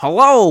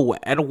Hello,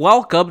 and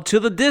welcome to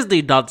the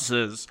Disney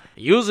Dunces.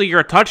 Using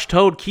your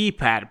touch-tone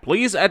keypad,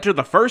 please enter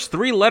the first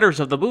three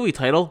letters of the movie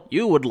title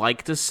you would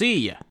like to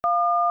see.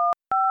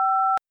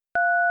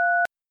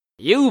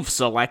 You've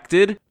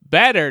selected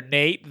Better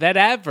Nate than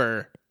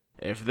ever.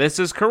 If this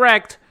is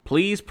correct,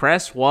 please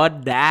press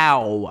 1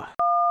 now.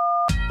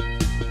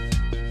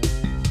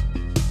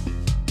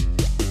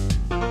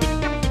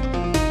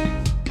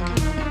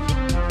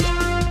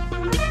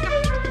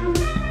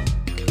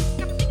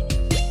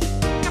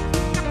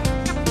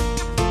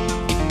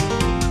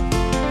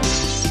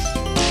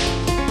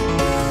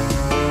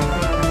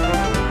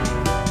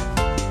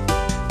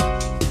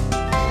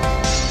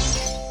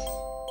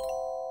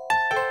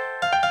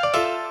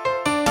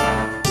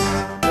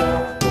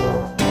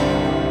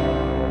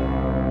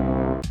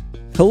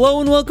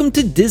 Hello and welcome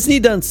to Disney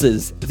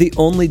Dunces, the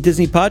only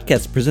Disney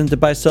podcast presented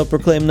by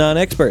self-proclaimed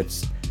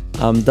non-experts.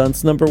 I'm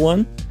Dunce number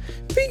 1,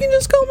 but you can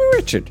just call me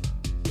Richard.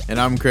 And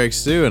I'm Craig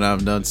Stu, and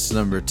I'm Dunce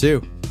number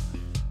 2.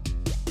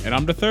 And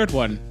I'm the third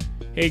one.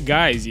 Hey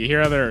guys, you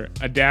hear how they're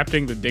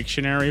adapting the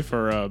dictionary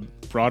for a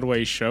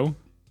Broadway show?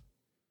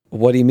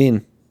 What do you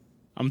mean?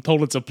 I'm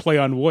told it's a play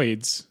on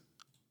voids.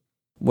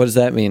 What does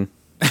that mean?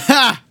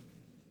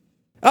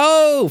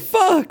 Oh,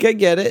 fuck, I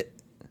get it.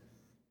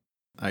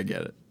 I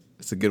get it.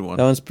 It's a good one.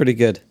 That one's pretty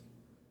good.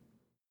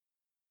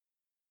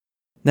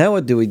 Now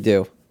what do we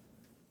do?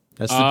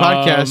 That's the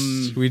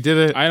podcast. We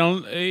did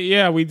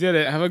it. We did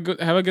it. Have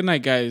a good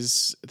night,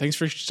 guys. Thanks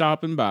for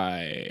stopping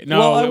by. No,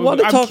 Well, I want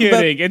to I'm talk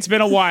kidding. It's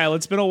been a while.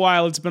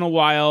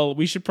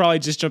 We should probably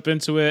just jump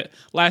into it.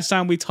 Last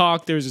time we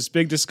talked, there was this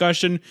big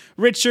discussion.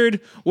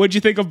 Richard, what'd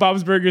you think of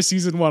Bob's Burgers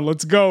season 1?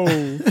 Let's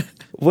go.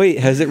 Wait,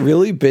 has it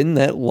really been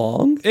that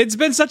long? It's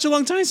been such a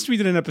long time since we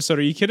did an episode.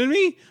 Are you kidding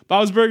me?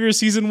 Bob's Burgers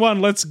season 1.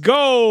 Let's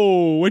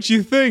go. What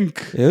you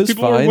think? It was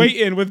People fine. were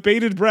waiting with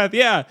bated breath.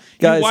 Yeah,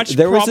 Guys, you watched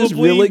there was this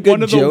probably really good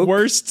one of joke. the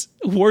worst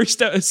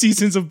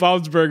seasons of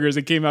Bob's Burgers.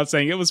 It came out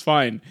saying it was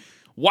fine.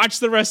 Watch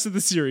the rest of the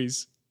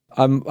series.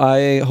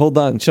 Hold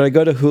on. Should I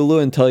go to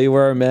Hulu and tell you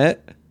where I'm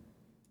at?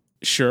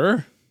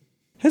 Sure.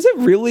 Has it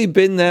really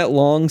been that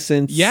long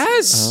since?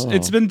 Yes, Oh.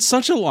 it's been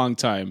such a long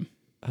time.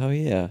 Oh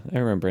yeah, I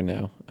remember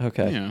now.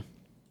 Okay. Yeah.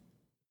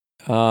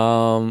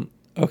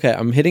 Okay,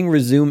 I'm hitting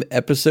resume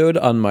episode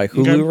on my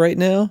Hulu Okay. right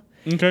now,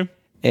 Okay.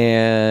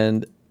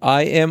 and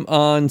I am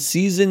on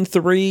season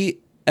 3,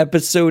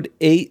 episode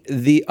 8,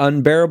 The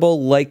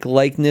Unbearable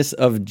Likeness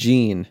of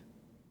Gene.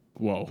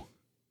 Whoa,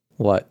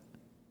 What?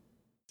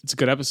 it's a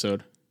good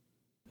episode.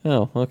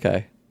 Oh,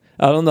 okay.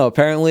 I don't know.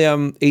 Apparently,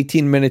 I'm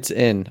 18 minutes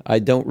in. I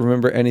don't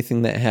remember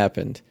anything that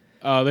happened.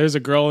 There's a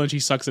girl and she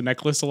sucks a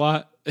necklace a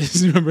lot.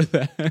 Remember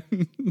that?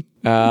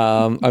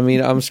 I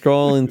mean, I'm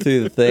scrolling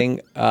through the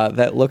thing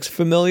that looks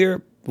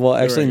familiar. Well,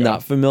 actually, we go.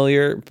 not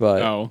familiar,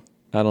 but Oh,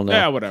 I don't know.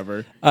 yeah,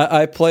 whatever.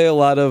 I play a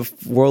lot of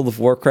World of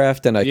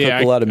Warcraft, and I cook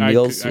a lot of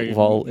meals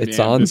while it's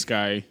on. This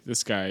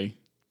guy,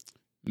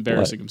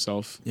 embarrassing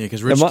himself. Yeah,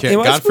 because Rich Am I can't.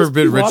 God supposed to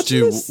forbid be Rich watching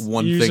do this?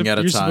 one thing at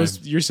a time.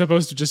 You're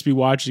supposed to just be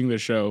watching the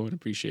show and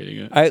appreciating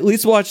it. I at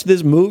least watched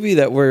this movie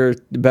that we're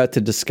about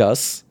to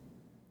discuss.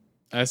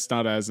 That's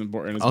not as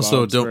important as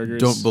Also, Bob's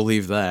Burgers. don't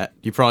believe that.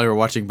 You probably were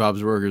watching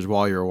Bob's Burgers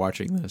while you were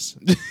watching this.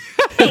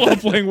 While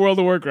playing World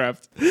of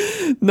Warcraft.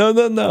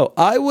 No.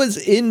 I was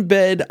in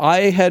bed.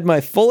 I had my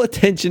full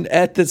attention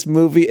at this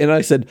movie, and I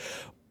said,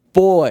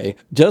 boy,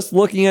 just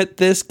looking at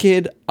this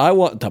kid, I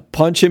want to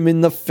punch him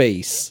in the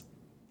face.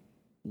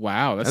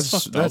 Wow, that's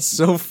fucked up. That's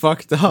so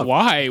fucked up.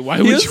 Why? Why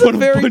He would has you a want to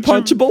very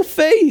punch him? punchable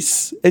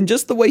face. And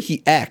just the way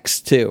he acts,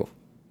 too.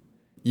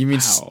 You mean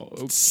Wow,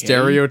 okay.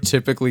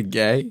 stereotypically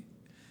gay?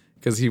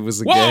 Because he was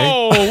a Whoa,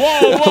 gay.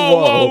 whoa.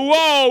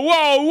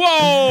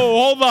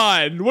 Hold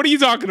on. What are you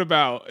talking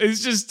about?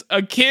 It's just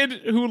a kid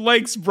who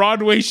likes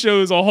Broadway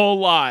shows a whole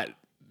lot.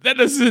 That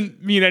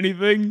doesn't mean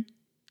anything.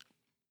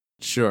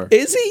 Sure.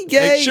 Is he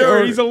gay? Like,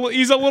 sure, or-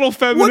 he's a little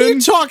feminine. What are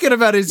you talking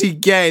about? Is he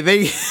gay?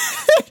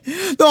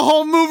 The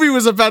whole movie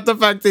was about the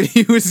fact that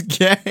he was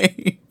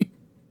gay.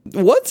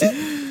 What's it?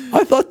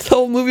 I thought the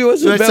whole movie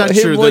was That's about not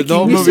him true. liking The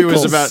whole movie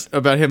was musicals.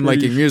 about him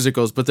liking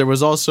musicals, but there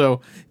was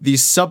also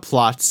these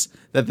subplots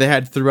that they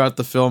had throughout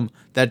the film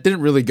that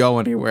didn't really go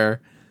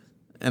anywhere,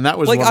 and that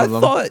was Like, one I of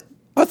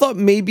them. thought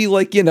maybe,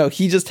 like, you know,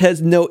 he just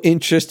has no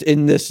interest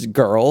in this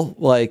girl.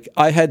 Like,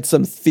 I had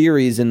some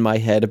theories in my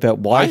head about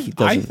why he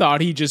I doesn't.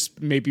 thought he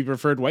just maybe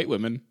preferred white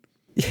women.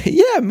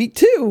 Yeah, me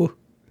too.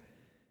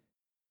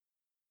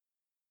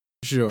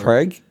 Sure.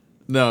 Craig?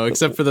 No,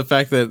 except for the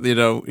fact that,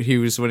 when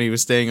he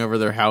was staying over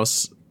their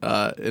house,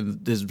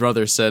 and his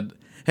brother said,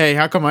 "Hey,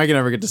 how come I can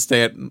never get to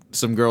stay at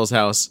some girl's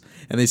house?"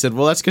 And they said,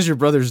 "Well, that's because your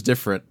brother's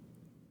different."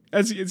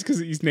 It's because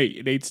he's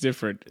Nate. Nate's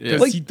different. Yeah.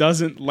 Because Like- he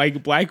doesn't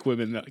like black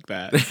women like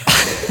that.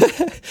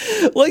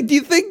 Like, do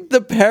you think the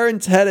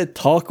parents had a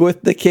talk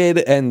with the kid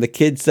and the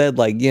kid said,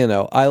 like, you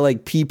know, I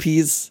like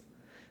peepees?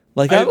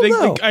 Like, I don't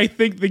know. I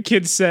think the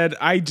kid said,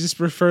 I just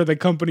prefer the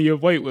company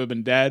of white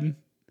women, Dad.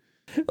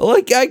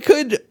 Like, there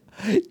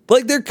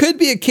could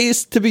be a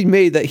case to be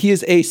made that he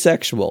is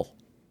asexual.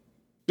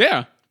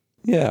 Yeah.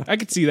 Yeah. I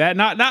could see that.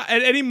 Not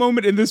at any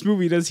moment in this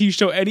movie does he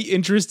show any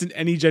interest in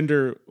any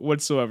gender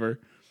whatsoever.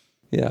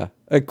 Yeah.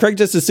 Craig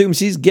just assumes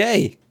he's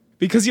gay.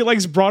 Because he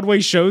likes Broadway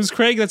shows,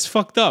 Craig? That's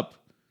fucked up.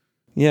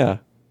 Yeah.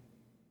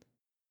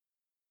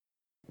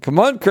 Come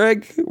on,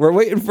 Craig. We're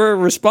waiting for a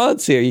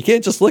response here. You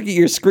can't just look at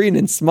your screen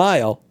and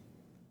smile.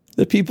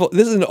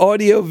 This is an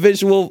audio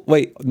visual.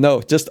 Wait,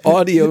 no, just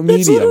audio That's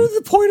medium. literally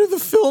the point of the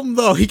film,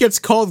 though. He gets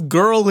called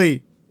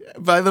girly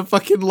by the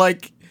fucking,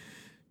 like,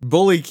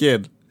 bully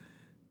kid.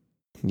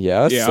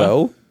 Yeah, Yeah.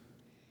 so.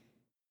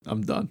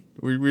 I'm done.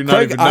 We're not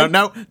Craig, even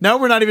now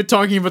we're not even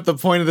talking about the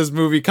point of this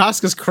movie.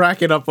 Casca's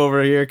cracking up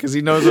over here because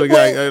he knows what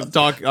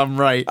I'm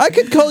right. I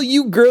could call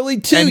you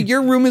girly too. And-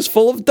 Your room is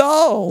full of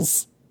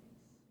dolls.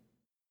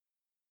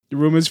 Your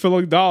room is full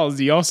of dolls.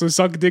 Do you also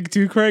suck dick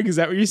too, Craig? Is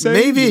that what you're saying?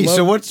 Maybe. You love-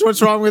 So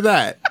what's wrong with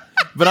that?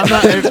 But I'm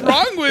not. What's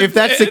wrong with if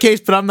that's it? the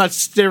case? But I'm not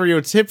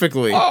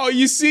stereotypically. Oh,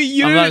 you see,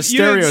 you I'm not a didn't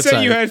say you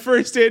stereotype. had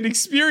first-hand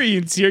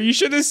experience here. You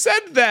should have said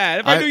that.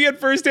 If I knew you had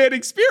first-hand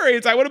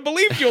experience, I would have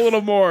believed you a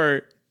little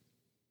more.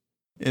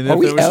 And Are if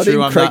we it was outing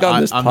true, I'm Craig not.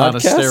 on this I'm not a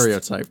podcast?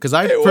 stereotype because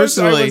I I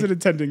personally, wasn't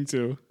intending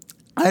to.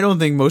 I don't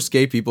think most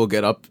gay people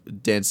get up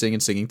dancing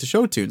and singing to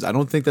show tunes. I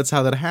don't think that's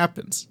how that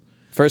happens.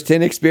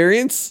 First-hand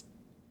experience?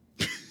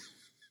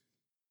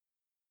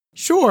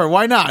 Sure,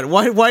 why not?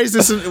 Why is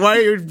this? Why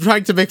are you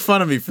trying to make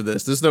fun of me for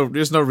this? There's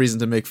no reason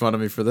to make fun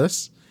of me for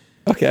this.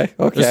 Okay.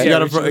 You Okay.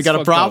 got Richard, a it's got a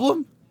fucked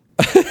problem?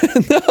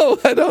 No,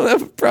 I don't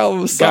have a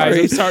problem. Sorry. Guys,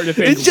 I'm starting to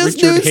think it's just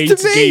Richard news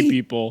hates to me. gay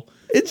people.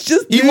 It's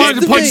just He news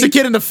wanted to punch me. the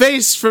kid in the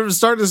face from the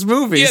start of this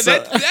movie. Yeah,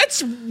 so-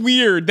 that's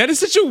weird. That is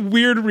such a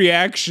weird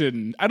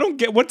reaction. I don't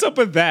get what's up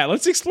with that.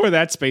 Let's explore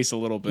that space a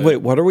little bit. Wait,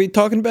 what are we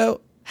talking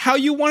about? How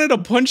you wanted to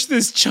punch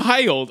this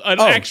child, an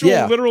Oh, actual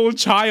yeah. literal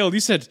child. You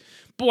said,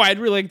 boy, I'd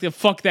really like to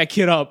fuck that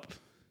kid up.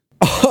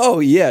 Oh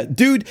yeah,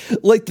 dude.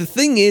 Like the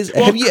thing is,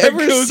 have Well, you Craig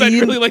ever goes, I'd seen?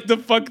 really like to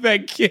fuck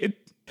that kid.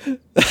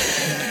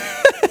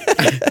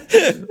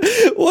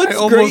 What's I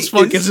almost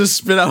great fucking is- just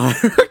spit out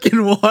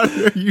fucking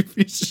water, you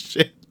piece of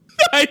shit.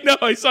 I know.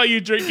 I saw you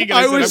drinking. And I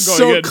I said, was I'm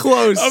so going in.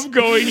 close. I'm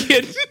going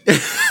in.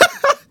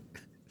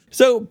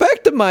 So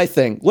back to my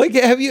thing. Like,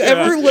 have you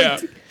ever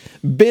like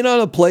been on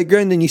a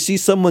playground and you see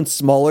someone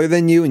smaller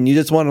than you and you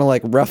just want to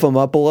like rough them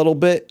up a little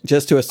bit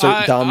just to assert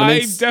I've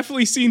dominance?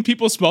 definitely seen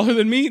people smaller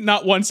than me.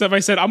 Not once have I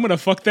said, I'm going to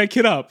fuck that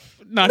kid up.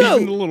 Not No.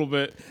 even a little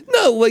bit.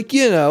 No, like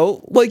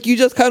like you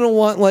just kind of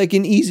want like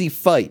an easy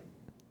fight.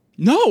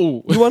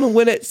 No. You want to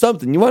win at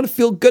something. You want to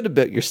feel good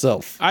about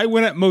yourself. I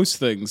win at most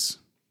things.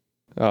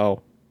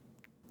 Oh.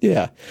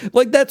 Yeah.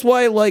 Like that's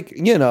why like,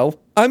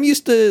 I'm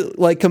used to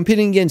like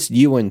competing against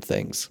you and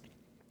things.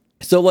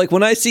 So like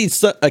when I see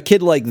a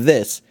kid like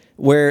this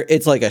where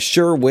it's like a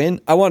sure win,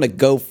 I want to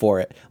go for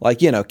it. Like,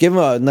 give him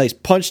a nice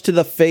punch to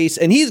the face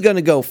and he's going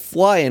to go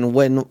flying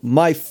when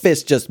my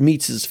fist just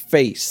meets his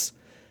face.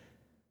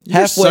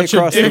 Halfway such a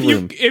across the If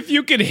room.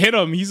 you can hit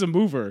him, he's a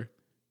mover.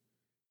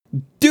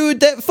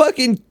 Dude, that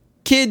fucking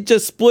kid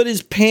just split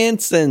his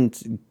pants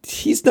and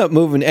he's not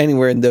moving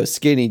anywhere in those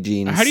skinny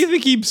jeans. How do you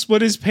think he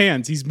split his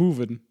pants? He's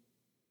moving.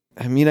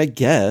 I mean, I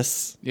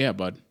guess. Yeah,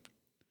 bud.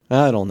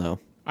 I don't know.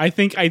 I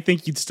think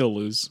you'd still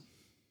lose.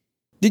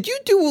 Did you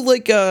do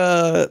like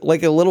a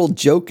little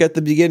joke at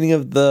the beginning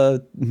of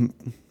the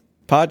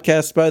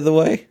podcast, by the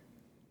way?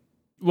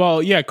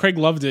 Well, yeah, Craig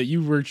loved it.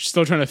 You were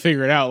still trying to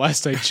figure it out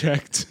last I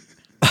checked.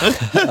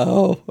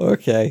 Oh,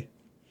 okay.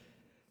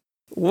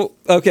 Well,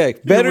 okay,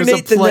 better it was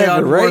Nate a than play ever,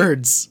 on right?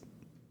 words.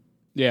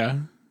 Yeah.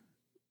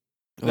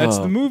 That's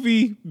Oh. the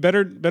movie.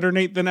 Better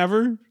Nate than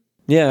ever.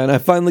 Yeah, and I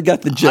finally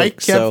got the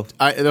joke.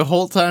 The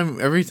whole time,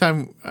 every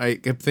time I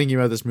kept thinking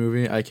about this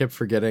movie, I kept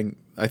forgetting.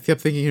 I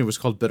kept thinking it was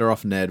called Better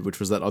Off Ned, which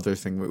was that other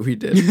thing that we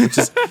did,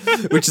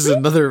 which is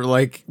another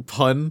like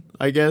pun,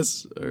 I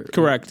guess.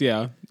 Correct,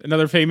 yeah.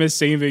 Another famous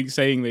saying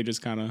they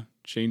just kind of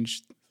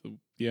changed.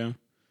 Yeah.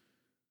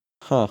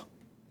 Huh?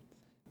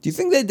 Do you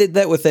think they did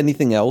that with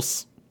anything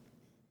else?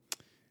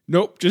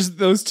 Nope, just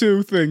those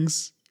two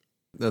things.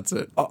 That's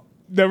it.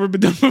 Never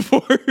been done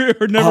before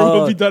or never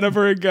will be done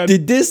ever again.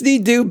 Did Disney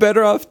do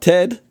Better Off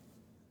Ted?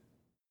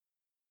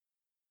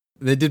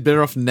 They did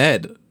Better Off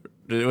Ned.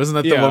 Wasn't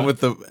that the Yeah. one with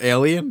the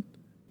alien?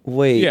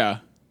 Wait, Yeah.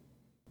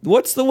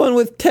 what's the one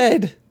with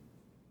Ted?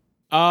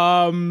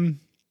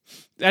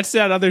 That's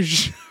that other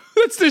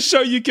that's the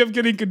show you kept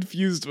getting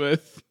confused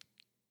with.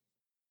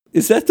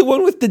 Is that the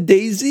one with the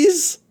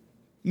daisies?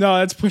 No,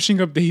 that's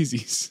Pushing Up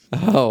Daisies.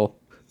 Oh,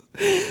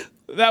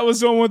 That was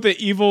the one with the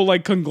evil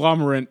like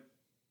conglomerate.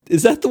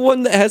 is that the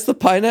one that has the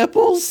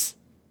pineapples?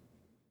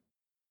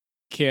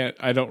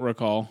 I don't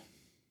recall.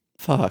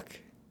 Fuck.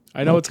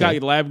 I know it's Okay.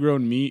 got lab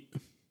grown meat.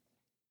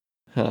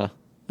 Huh.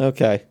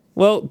 Okay.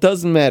 Well,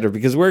 doesn't matter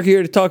because we're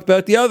here to talk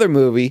about the other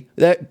movie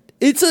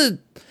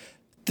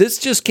this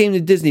just came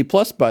to Disney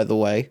Plus, by the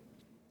way.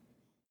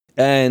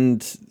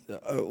 And,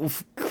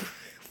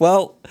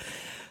 well,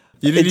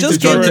 You didn't need to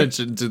just draw came to-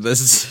 attention to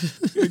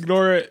this.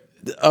 Ignore it.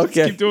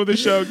 okay. Keep doing the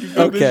show. Keep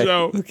doing the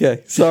show.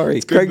 Okay. Sorry.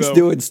 good, Craig's though.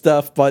 doing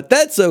stuff, but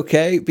that's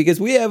okay because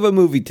we have a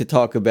movie to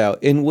talk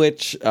about in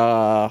which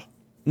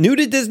new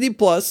to Disney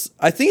Plus.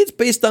 I think it's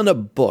based on a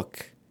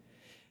book,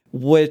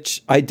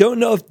 which I don't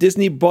know if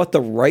Disney bought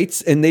the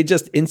rights and they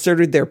just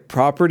inserted their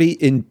property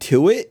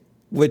into it,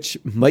 which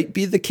might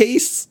be the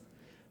case.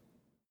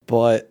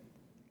 But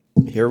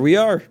here we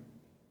are.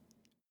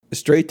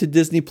 Straight to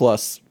Disney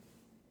Plus.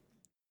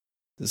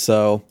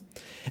 So,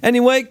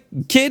 anyway,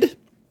 kid,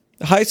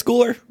 high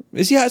schooler.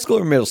 Is he high school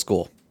or middle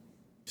school?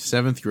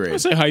 7th grade. I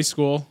say high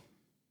school.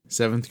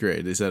 7th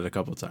grade. They said it a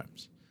couple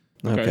times.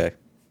 Okay.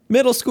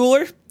 Middle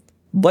schooler,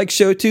 like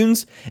show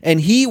tunes, and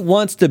he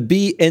wants to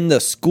be in the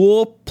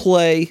school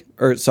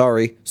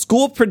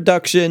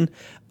production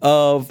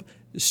of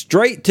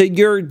Straight to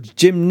Your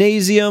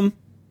Gymnasium,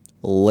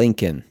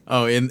 Lincoln.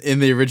 Oh, in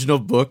the original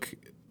book,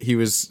 he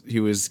was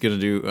gonna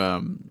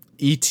do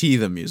E.T.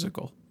 the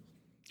musical.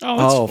 Oh,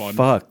 that's fun.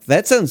 Fuck.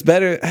 That sounds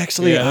better.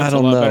 Actually, Yeah, I that's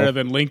don't a lot know. better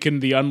than Lincoln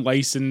the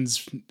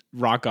Unlicensed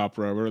Rock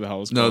Opera, whatever the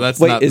hell it's called. No,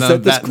 that's Wait, not. is No,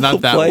 that the school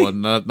not that play?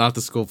 one. Not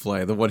the school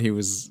play. The one he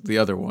was. The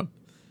other one.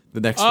 The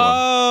next one.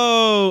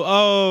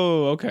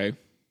 Oh, okay.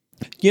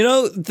 You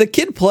know, the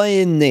kid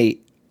playing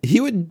Nate,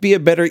 he would be a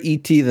better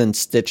E.T. than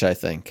Stitch, I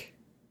think.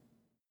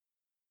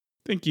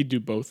 I think you do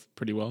both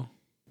pretty well.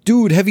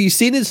 Dude, have you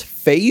seen his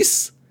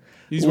face?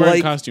 He's wearing Like-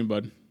 a costume,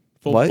 bud.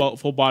 What?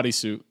 Full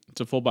bodysuit. It's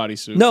a full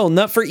bodysuit. No,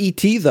 not for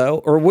E.T. though.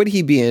 Or would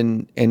he be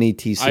in an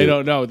E.T. suit? I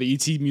don't know. The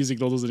ET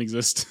musical doesn't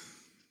exist.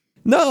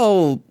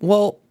 No.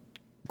 Well,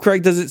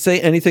 Craig, does it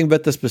say anything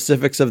about the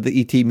specifics of the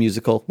E.T.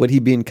 musical? Would he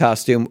be in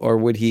costume, or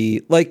would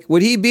he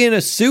be in a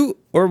suit,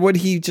 or would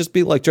he just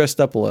be like dressed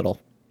up a little?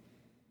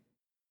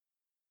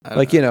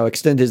 Like,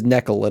 extend his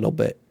neck a little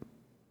bit.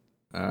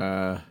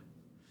 I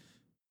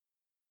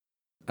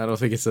don't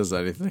think it says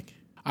anything.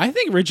 I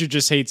think Richard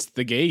just hates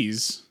the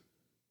gays.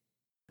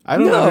 I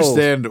don't No.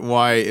 understand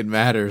why it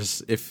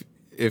matters if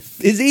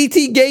Is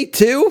E.T. gay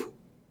too?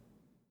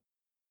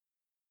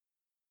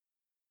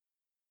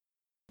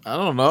 I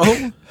don't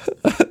know.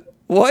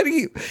 Why do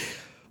you?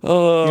 He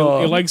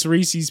Oh, likes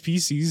Reese's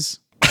Pieces.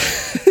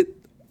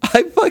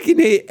 I fucking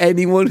hate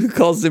anyone who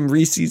calls them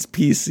Reese's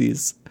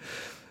Pieces.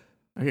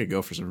 I could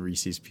go for some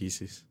Reese's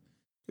Pieces.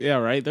 Yeah,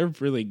 right. They're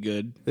really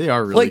good. They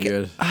are really Like-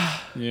 good.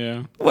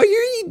 Yeah. Why are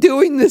you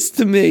doing this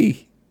to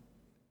me?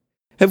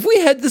 Have we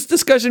had this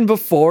discussion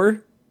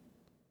before?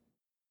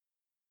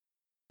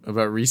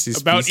 About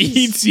Reese's About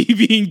Pieces. ET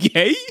being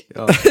gay?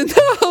 No.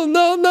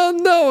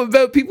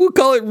 About people who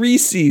call it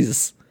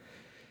Reese's.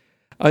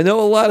 I know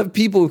a lot of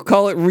people who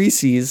call it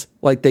Reese's,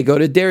 like they go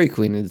to Dairy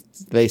Queen and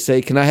they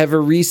say, "Can I have a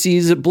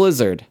Reese's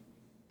Blizzard?"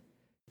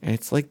 And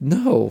it's like,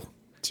 no.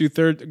 Good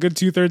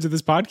 2/3 of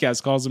this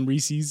podcast calls them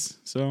Reese's.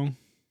 So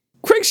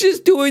Craig's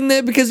just doing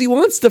that because he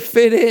wants to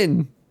fit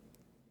in.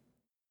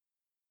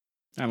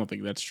 I don't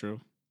think that's true.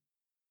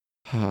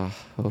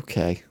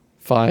 Okay,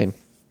 fine.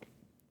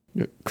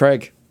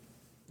 Craig,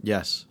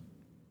 Yes.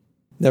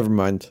 never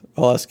mind.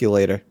 I'll ask you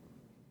later.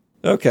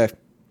 Okay.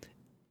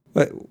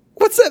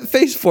 What's that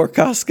face for,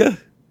 Casca?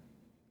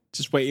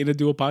 Just waiting to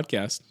do a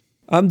podcast.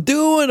 I'm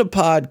doing a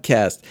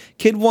podcast.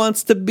 Kid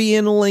wants to be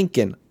in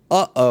Lincoln.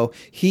 Uh-oh.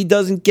 He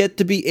doesn't get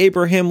to be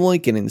Abraham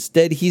Lincoln.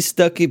 Instead, he's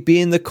stuck at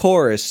being the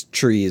chorus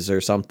trees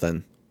or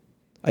something.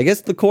 I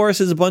guess the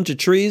chorus is a bunch of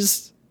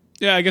trees.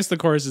 Yeah, I guess the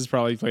chorus is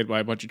probably played by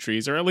a bunch of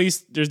trees, or at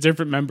least there's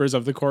different members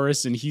of the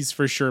chorus, and he's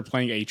for sure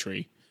playing a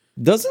tree.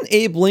 Doesn't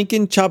Abe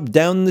Lincoln chop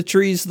down the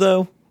trees,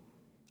 though?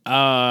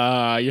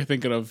 You're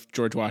thinking of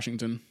George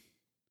Washington.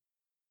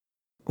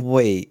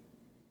 Wait.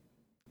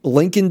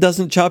 Lincoln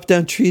doesn't chop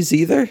down trees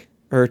either?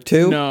 Or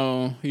two?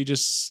 No, he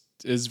just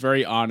is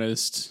very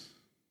honest.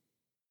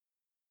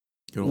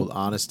 Good old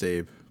Honest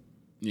Abe.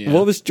 Yeah.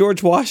 What was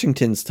George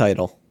Washington's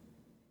title?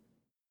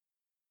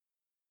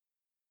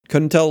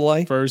 Couldn't tell a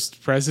lie?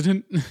 First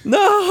president?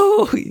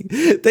 No!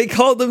 They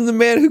called him the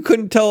man who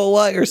couldn't tell a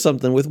lie or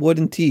something with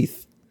wooden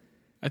teeth.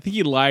 I think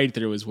he lied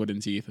through his wooden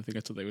teeth. I think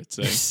that's what they would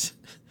say.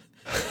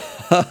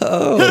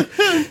 Oh.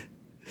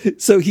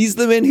 So he's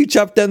the man who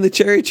chopped down the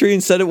cherry tree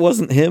and said it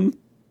wasn't him?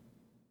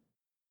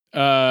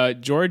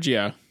 George,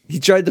 yeah. He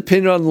tried to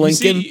pin it on You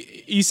Lincoln?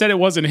 see, he said it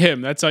wasn't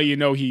him. That's how you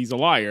know he's a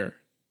liar.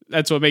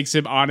 That's what makes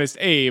him Honest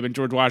Abe, and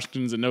George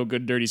Washington's a no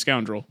good, dirty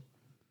scoundrel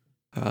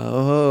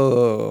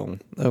Oh,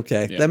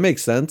 okay. Yeah. That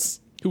makes sense.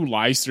 who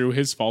lies through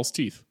his false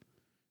teeth.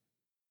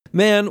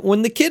 Man,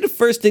 when the kid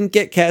first didn't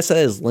get cast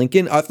as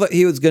Lincoln, I thought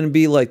he was going to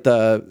be like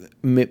what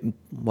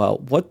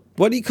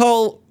do you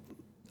call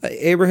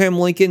Abraham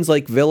Lincoln's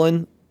like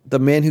villain? The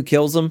man who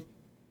kills him?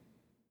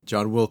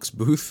 John Wilkes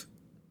Booth.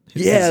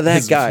 Yeah,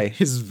 that guy.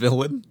 His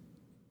villain.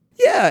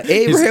 Yeah,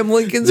 Abraham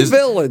Lincoln's His-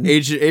 villain.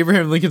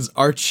 Abraham Lincoln's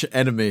arch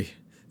enemy.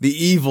 The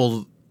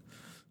evil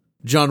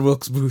John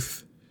Wilkes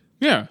Booth.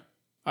 Yeah.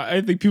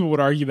 I think people would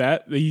argue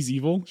that he's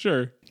evil.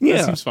 Sure. Yeah.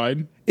 That seems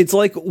fine. It's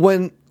like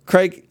when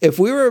Craig, if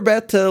we were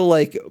about to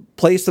like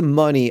play some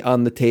money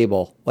on the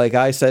table, like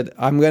I said,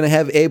 I'm going to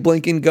have Abe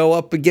Lincoln go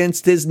up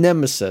against his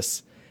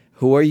nemesis.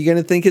 Who are you going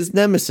to think his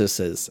nemesis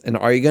is? And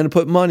are you going to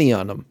put money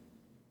on him?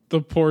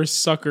 The poor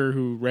sucker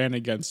who ran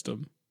against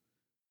him.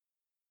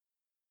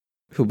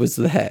 Who was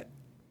that?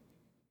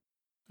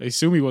 I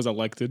assume he was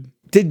elected.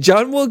 Did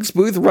John Wilkes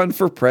Booth run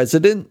for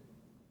president?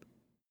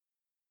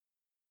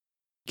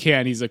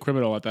 He's a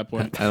criminal at that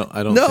point.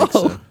 I don't No.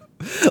 think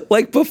so.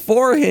 Like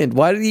beforehand,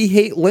 why did he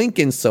hate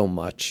Lincoln so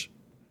much?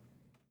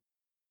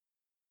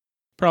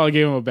 Probably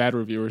gave him a bad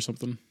review or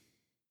something.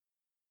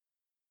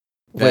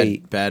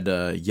 Wait, Bad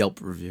Yelp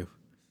review.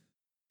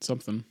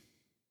 Something.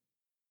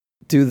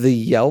 do the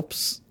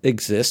Yelps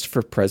exist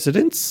for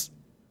presidents?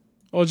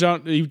 Well,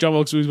 John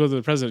Wilkes Booth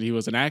wasn't the president. He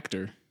was an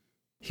actor.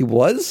 He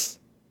was?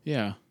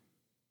 Yeah.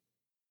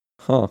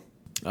 Huh.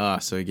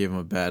 So he gave him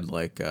a bad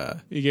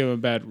He gave him a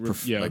bad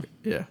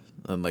yeah.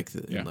 unlike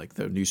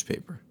the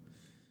newspaper.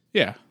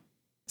 Yeah.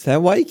 Is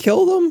that why he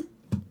killed him?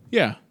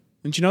 Yeah.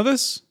 Didn't you know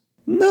this?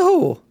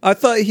 No. I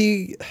thought I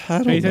Pay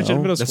don't attention in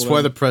know. middle That's school.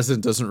 why the then.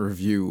 president doesn't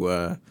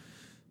review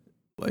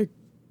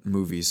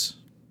movies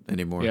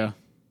anymore. Yeah.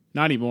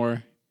 Not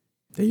anymore.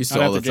 They used Not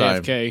to all after the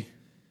time. JFK.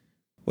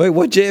 Wait,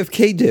 what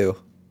JFK do?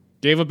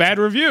 Gave a bad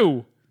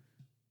review.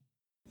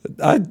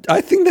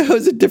 I think that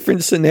was a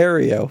different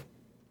scenario.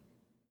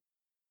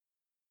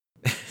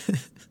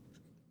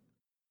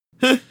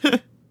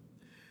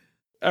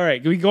 All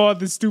right, can we go on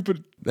this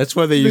stupid? That's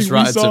why they use we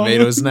Rotten saw.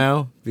 Tomatoes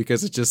now,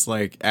 because it just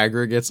like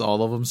aggregates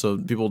all of them, so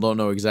people don't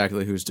know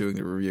exactly who's doing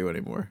the review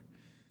anymore.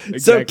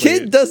 So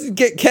Kid doesn't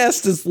get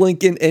cast as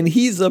Lincoln, and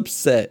he's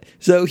upset.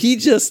 So he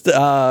just,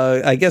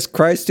 I guess,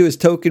 cries to his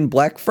token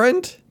black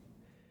friend.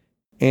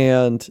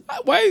 And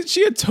Why is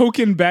she a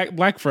token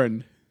black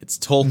friend? It's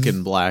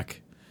Tolkien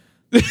Black.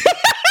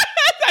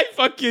 I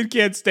fucking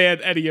can't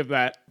stand any of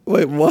that.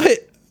 wait, what?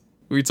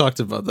 We talked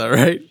about that,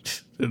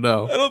 right? I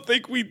No. don't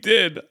think we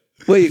did.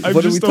 Wait, I'm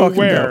what are we just talking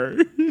aware.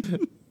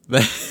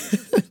 about?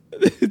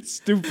 It's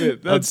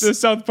stupid. That's the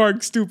South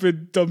Park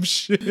stupid dumb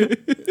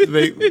shit.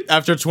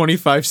 After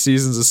 25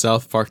 seasons of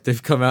South Park,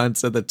 they've come out and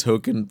said that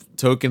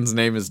Token's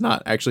name is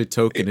not actually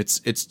Token. It's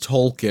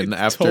Tolkien,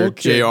 after Tolkien.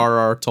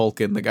 J.R.R.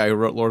 Tolkien, the guy who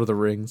wrote Lord of the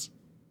Rings.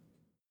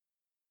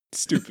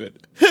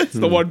 Stupid. It's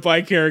the one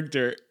black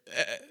character.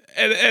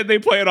 And they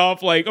play it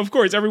off like, of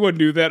course, everyone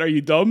knew that. Are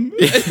you dumb?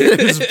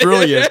 It was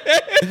brilliant.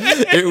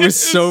 It was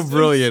so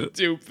brilliant.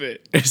 Stupid.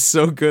 It's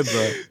so good,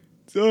 though.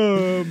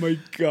 Oh my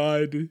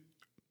god.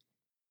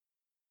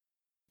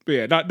 But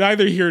yeah,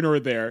 neither here nor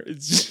there.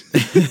 It's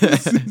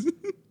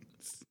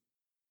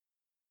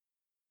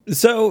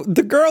So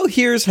the girl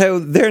hears how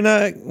they're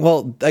not,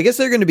 well, I guess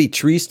they're going to be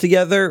trees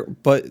together,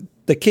 but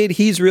the kid,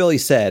 he's really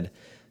sad.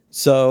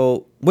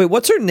 So, wait,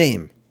 what's her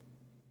name?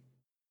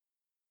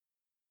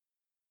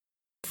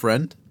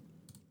 Friend?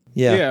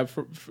 Yeah.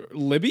 for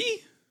Libby?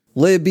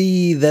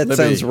 Libby, that Libby.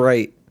 sounds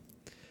right.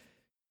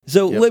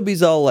 So Yep.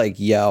 Libby's all like,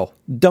 yo,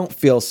 don't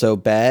feel so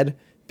bad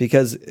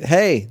because,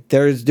 hey,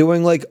 they're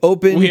doing like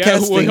open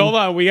casting. Wait, hold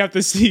on. We have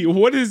to see.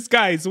 What is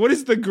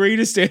the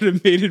greatest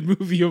animated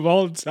movie of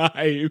all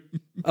time?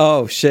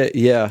 Oh, shit,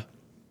 yeah.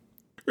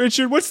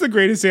 Richard, what's the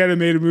greatest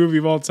animated movie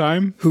of all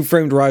time? Who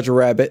Framed Roger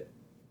Rabbit?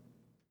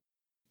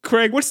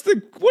 Craig, what is the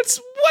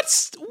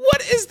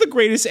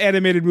greatest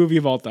animated movie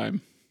of all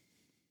time?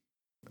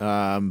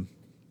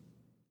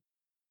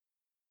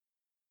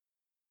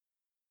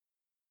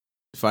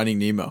 Finding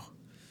Nemo.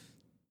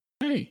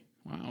 Hey,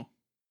 wow.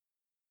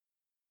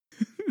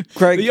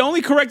 Craig. The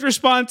only correct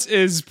response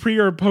is pre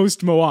or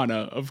post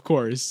Moana, of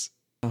course.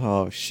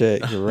 Oh,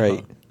 shit, you're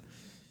right.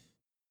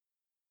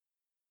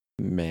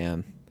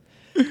 Man.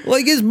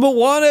 Like, is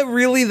Moana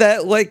really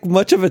that, like,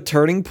 much of a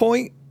turning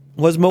point?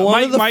 Was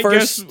Moana the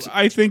first? Guess,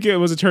 I think it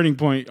was a turning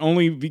point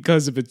only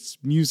because of its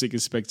music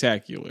is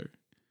spectacular.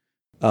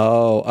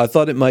 Oh, I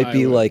thought it might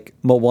be would- like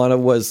Moana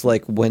was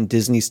like when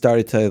Disney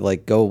started to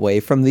like go away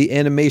from the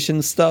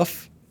animation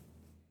stuff.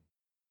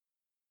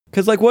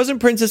 Because like wasn't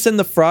Princess and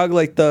the Frog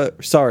like the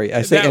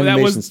I say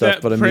animation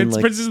stuff, but I mean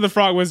like Princess and the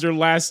Frog was their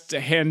last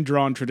hand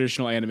drawn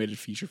traditional animated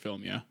feature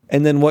film. Yeah,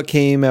 and then what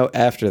came out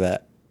after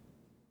that?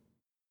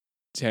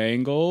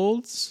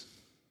 Tangled?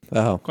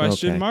 Oh,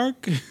 Question okay.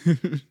 mark.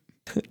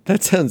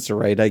 That sounds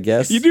right, I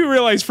guess. You do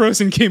realize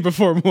Frozen came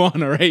before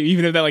Moana, right?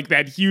 Even if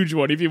that huge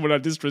one, if you want to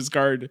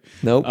disregard.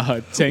 Nope.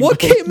 Tangled. What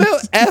came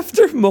out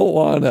after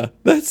Moana?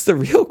 That's the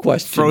real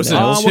question. Frozen.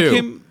 now. What 2.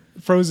 came?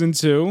 Frozen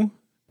 2.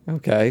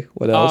 Okay.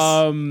 What else?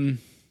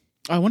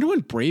 I wonder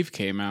when Brave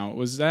came out.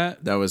 Was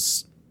that? That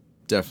was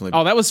definitely.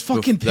 Oh, that was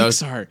fucking that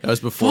was- Pixar. that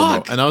was before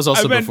Fuck. and that was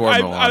also before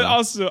I Moana.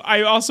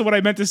 also what I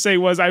meant to say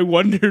was I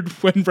wondered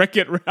when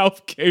Wreck-It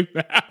Ralph came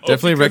out.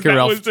 Definitely because Wreck-It that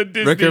Ralph- was the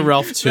Disney- Wreck-It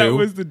Ralph 2. That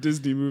was the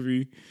Disney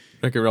movie.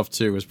 Wreck-It Ralph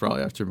 2 was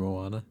probably after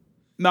Moana.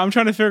 No, I'm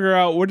trying to figure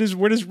out where does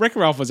Wreck-It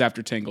Ralph was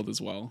after Tangled as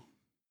well.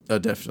 Oh,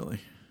 definitely.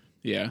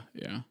 Yeah.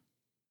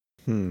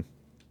 Hmm.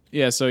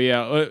 Yeah, so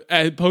yeah,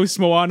 post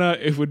Moana,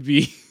 it would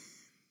be.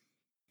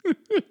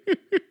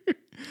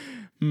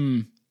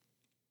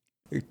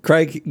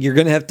 Craig, you're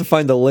gonna have to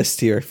find a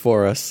list here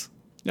for us.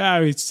 Yeah,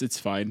 it's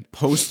fine.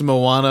 Post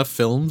Moana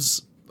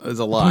films is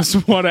a lot.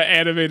 Post Moana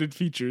animated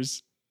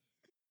features.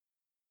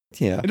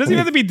 Yeah. It doesn't even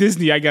have to be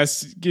Disney, I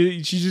guess.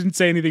 She didn't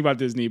say anything about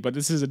Disney, but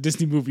this is a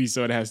Disney movie,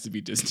 so it has to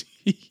be Disney.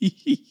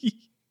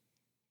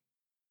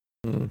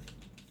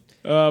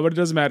 But it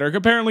doesn't matter.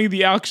 Apparently,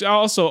 the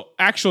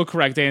actual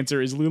correct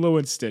answer is Lilo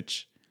and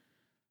Stitch.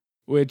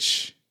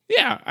 Which,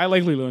 yeah, I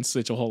like Lilo and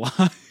Stitch a whole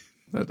lot.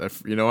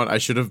 You know what? I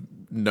should have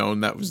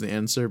known that was the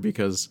answer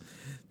because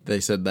they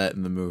said that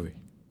in the movie.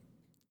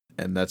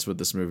 And that's what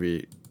this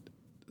movie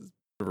is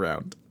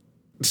around.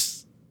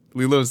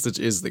 Lilo and Stitch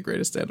is the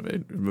greatest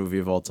animated movie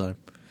of all time.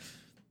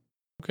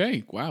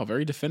 Okay, wow,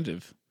 very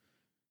definitive.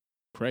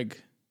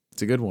 Craig.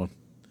 It's a good one.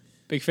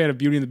 Big fan of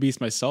Beauty and the Beast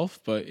myself,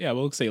 but yeah,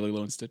 we'll say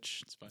Lilo and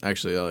Stitch. It's fine.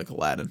 Actually, I like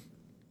Aladdin.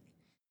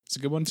 It's a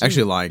good one too.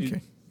 Actually, Lion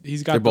King.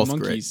 He's got They're the both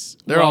monkeys.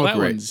 great. They're all that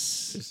great.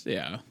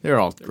 Yeah. They're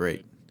all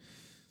great.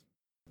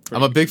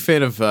 I'm a big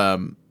fan of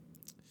the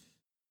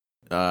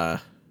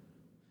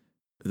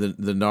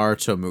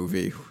Naruto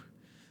movie.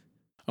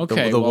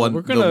 Okay, the well, one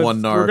we're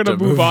Naruto gonna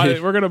move on. movie.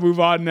 We're gonna move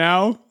on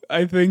now.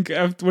 I think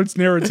after once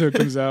Naruto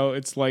comes out,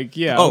 it's like,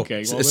 yeah,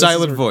 okay. Well,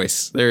 Silent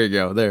Voice. There you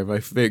go. There, my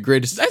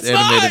greatest That's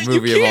animated not,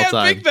 movie you of all can't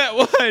time. pick that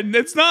one.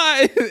 It's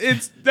not.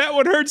 It's that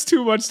one hurts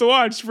too much to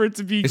watch for it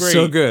to be It's great.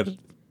 so good.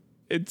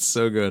 It's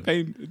So good.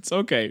 It's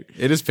okay.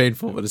 It is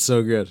painful, but it's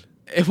so good.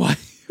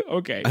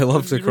 Okay. I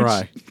love to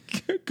cry.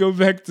 Go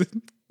back to.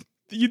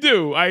 You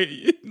do.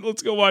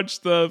 Let's go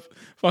watch the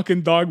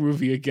fucking dog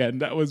movie again.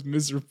 That was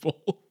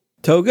miserable.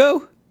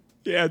 Togo?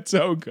 Yeah,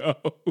 Togo.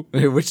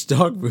 Wait, which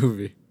dog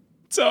movie?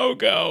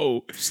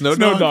 Togo. Snow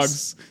Dogs.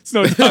 Dogs?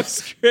 Snow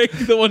Dogs. Craig,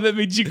 the one that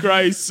made you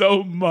cry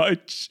so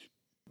much.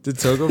 Did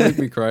Togo make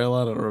me cry a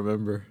lot? I don't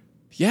remember.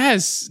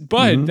 Yes,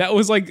 but that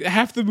was like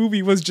half the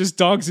movie was just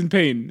dogs in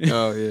pain.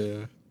 Oh,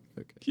 yeah.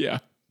 Okay. Yeah.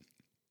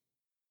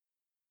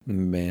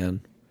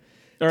 Man.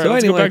 All right, So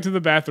let's anyway- go back to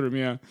the bathroom.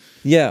 Yeah.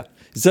 Yeah.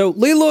 So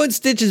Lilo and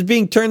Stitch is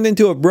being turned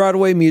into a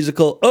Broadway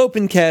musical,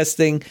 open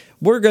casting.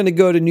 We're going to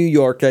go to New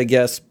York, I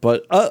guess.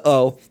 But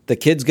the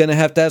kid's going to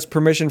have to ask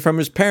permission from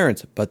his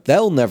parents, but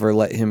they'll never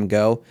let him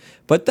go.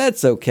 But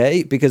that's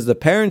okay because the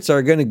parents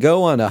are going to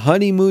go on a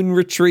honeymoon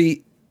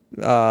retreat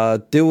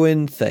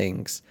doing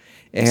things.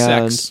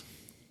 And Sex.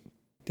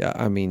 Yeah,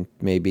 I mean,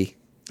 maybe.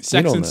 We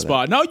Sex don't and know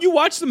spa. No, you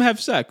watch them have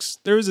sex.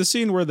 There was a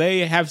scene where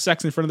they have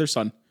sex in front of their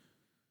son.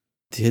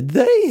 Did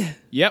they?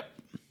 Yep.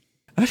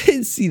 I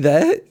didn't see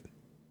that.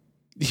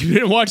 You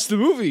didn't watch the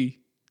movie.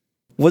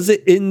 Was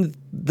it in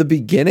the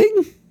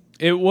beginning?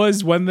 It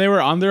was when they were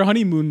on their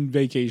honeymoon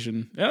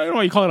vacation. I don't know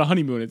why you call it a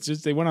honeymoon. It's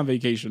just they went on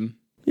vacation.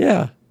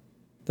 Yeah.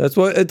 That's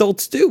what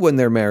adults do when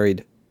they're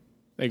married.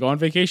 They go on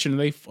vacation and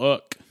they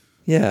fuck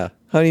Yeah.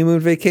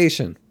 Honeymoon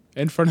vacation.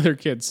 in front of their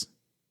kids.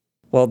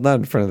 Well, not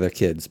in front of their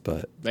kids,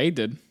 but They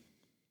did.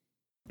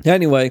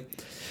 anyway.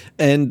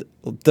 And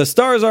the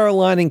stars are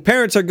aligning.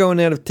 Parents are going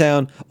out of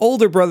town.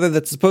 Older brother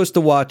that's supposed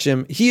to watch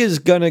him, he is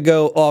going to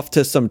go off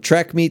to some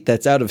track meet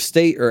that's out of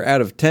state or out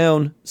of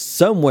town,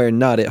 somewhere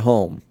not at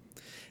home.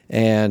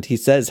 And he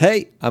says,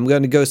 hey, I'm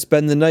going to go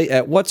spend the night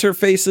at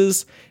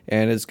What's-Her-Face's,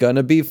 and it's going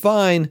to be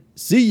fine.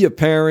 See ya,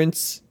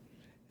 parents.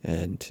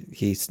 And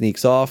he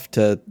sneaks off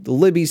to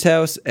Libby's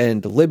house,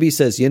 and Libby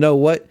says, you know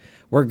what?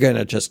 We're going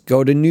to just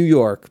go to New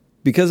York.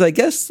 Because I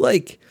guess,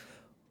 wait,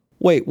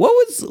 what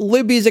was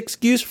Libby's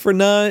excuse for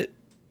not,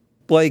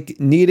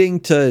 needing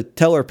to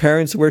tell her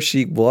parents where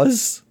she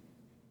was?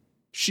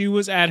 She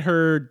was at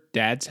her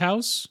dad's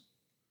house.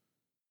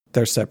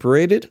 They're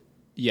separated?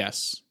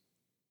 Yes.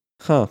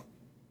 Huh.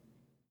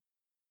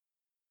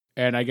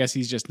 And I guess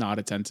he's just not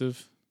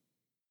attentive.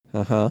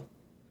 Uh-huh.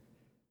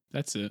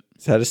 That's it.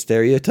 Is that a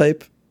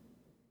stereotype?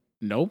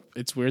 Nope.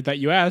 It's weird that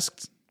you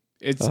asked.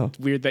 It's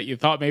weird that you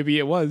thought maybe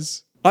it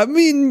was. I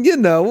mean,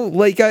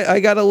 I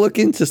gotta look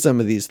into some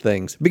of these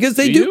things. Because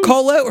they Do do you?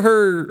 call out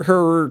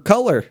her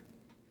color.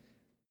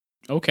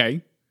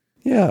 Okay.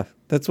 Yeah,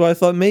 that's why I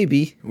thought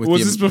maybe.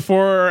 Was this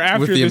before or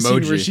after the the scene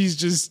where emoji. she's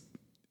just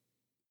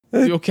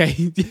okay?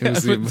 It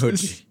was the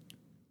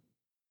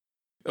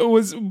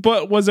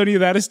emoji. Was any of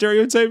that a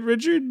stereotype,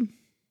 Richard?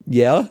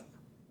 Yeah,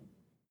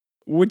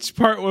 Which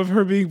part of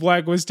her being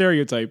black was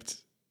stereotyped?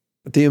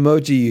 the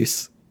emoji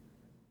use.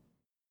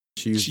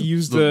 She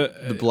used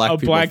a black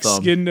people black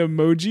thumb. skin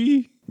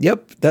emoji.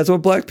 Yep, that's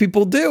what black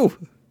people do.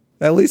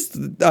 At least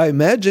I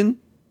imagine.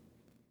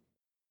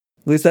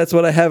 At least that's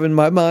what I have in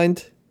my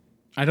mind.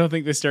 I don't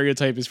think the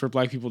stereotype is for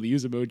black people to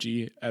use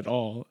emoji at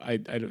all. I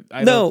don't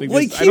No, think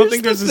like, there's, I don't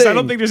think here's there's the I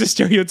don't thing. think there's a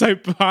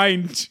stereotype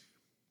behind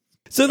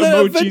So that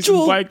emojis eventual.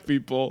 and black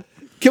people.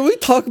 Can we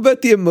talk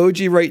about the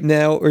emoji right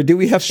now, or do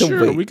we have to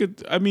Sure, wait? we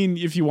could. I mean,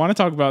 if you want to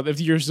talk about,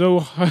 if you're so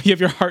you have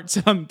your heart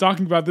set on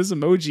talking about this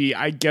emoji,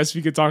 I guess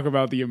we could talk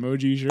about the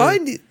emoji.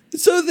 Sure.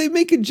 So they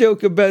make a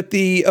joke about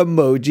the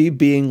emoji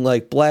being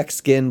like black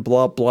skin,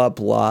 blah blah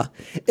blah.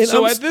 And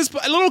So I'm at this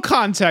a little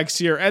context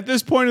here, at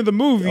this point of the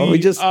movie, are we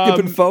just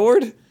skipping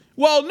forward?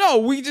 well,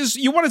 no,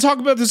 you want to talk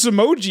about this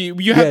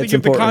emoji. You have to it's give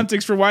important. the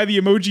context for why the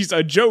emoji's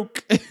a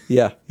joke.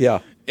 Yeah.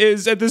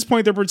 Is at this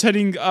point they're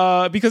pretending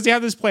because they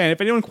have this plan.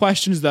 If anyone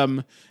questions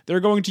them,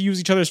 they're going to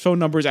use each other's phone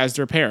numbers as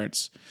their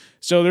parents.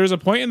 So there's a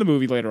point in the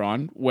movie later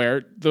on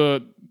where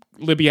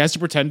Libby has to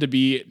pretend to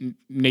be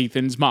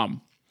Nathan's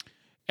mom.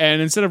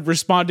 And instead of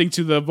responding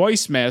to the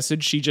voice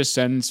message, she just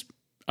sends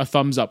a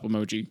thumbs up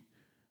emoji.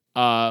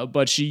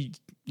 But she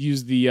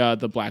use the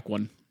black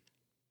one.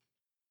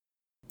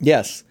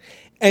 Yes.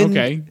 And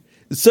Okay.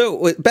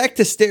 so back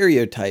to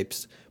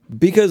stereotypes,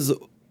 because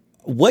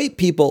white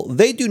people,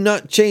 they do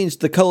not change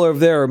the color of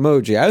their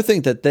emoji. I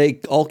think that they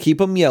all keep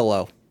them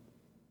yellow.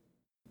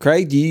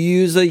 Craig, do you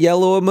use a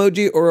yellow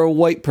emoji or a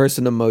white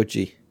person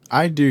emoji?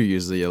 I do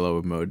use the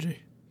yellow emoji.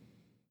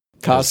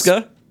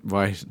 Casca?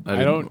 Why?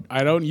 I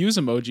don't use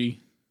emoji.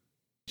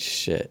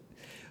 Shit.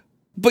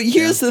 But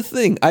here's the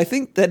thing. I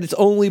think that it's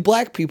only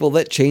black people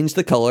that change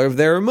the color of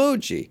their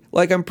emoji.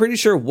 Like, I'm pretty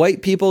sure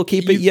white people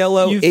keep it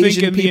yellow. you think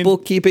Asian in the people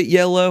keep it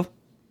yellow.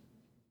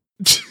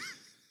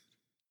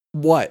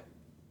 What?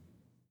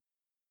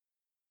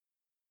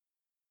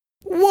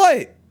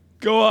 What?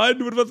 Go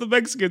on. What about the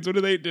Mexicans? What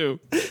do they do?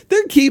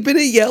 They're keeping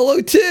it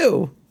yellow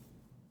too.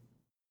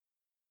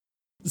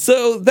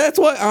 So that's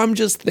why I'm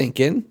just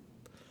thinking,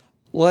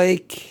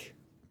 like,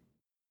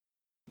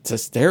 it's a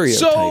stereotype.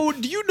 So,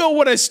 do you know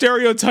what a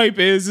stereotype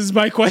is? Is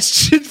my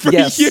question for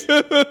Yes. you.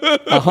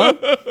 Uh-huh.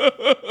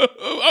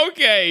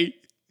 Okay.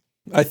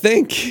 I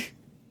think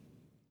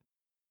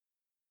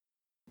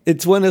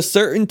it's when a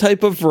certain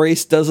type of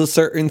race does a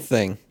certain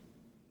thing.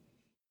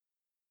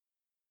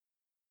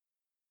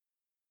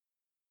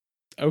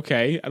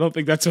 Okay. I don't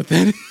think that's what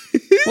that is.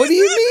 What do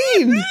you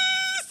mean?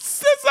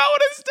 That's not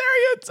what a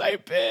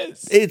stereotype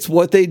is. It's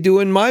what they do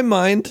in my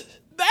mind.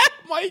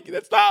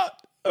 That's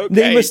not. Okay.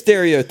 Name a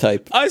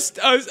stereotype. Us,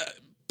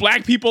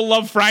 black people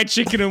love fried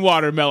chicken and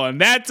watermelon.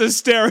 That's a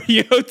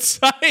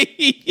stereotype.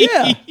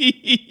 Yeah.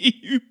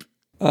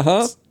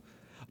 Uh-huh.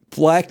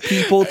 Black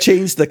people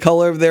change the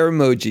color of their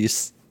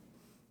emojis.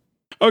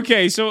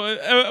 Okay, so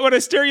what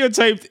a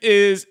stereotype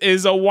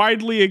is a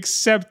widely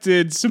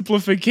accepted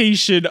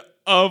simplification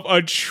of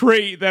a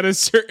trait that a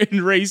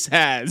certain race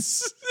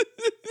has.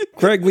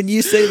 Craig, when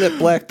you say that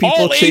black people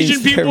All change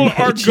Asian their people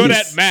are good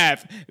emojis- at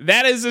math.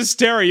 That is a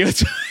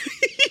stereotype.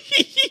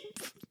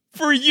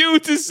 For you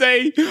to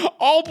say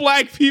all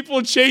black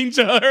people change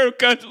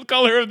the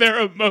color of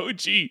their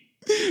emoji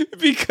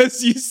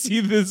because you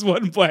see this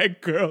one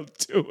black girl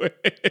do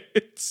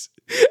it.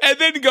 And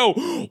then go,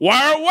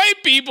 why are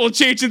white people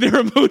changing their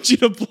emoji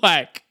to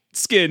black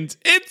skinned?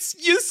 It's,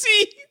 you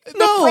see, the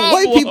No, problem.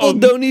 white people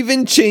don't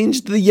even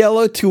change the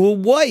yellow to a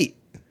white.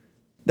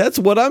 That's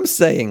what I'm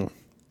saying.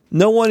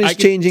 No one is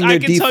changing their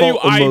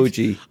default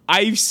emoji.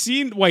 I've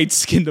seen white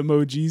skinned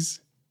emojis.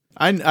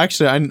 I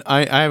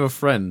have a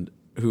friend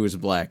who is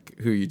black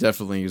who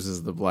definitely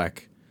uses the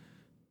black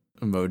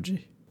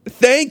emoji.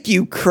 Thank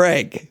you,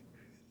 Craig.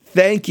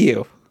 Thank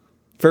you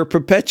for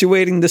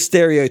perpetuating the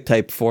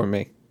stereotype for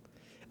me.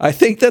 I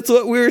think that's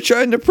what we were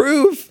trying to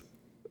prove.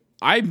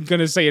 I'm going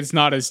to say it's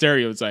not a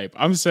stereotype.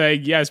 I'm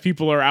saying, yes,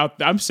 people are out.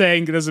 I'm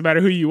saying it doesn't matter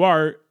who you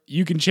are.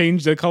 You can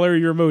change the color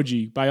of your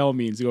emoji. By all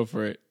means, go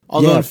for it.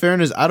 Although, Yeah. in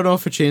fairness, I don't know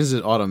if it changes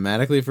it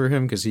automatically for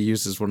him because he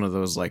uses one of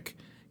those like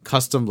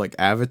custom like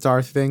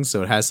avatar things,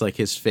 so it has like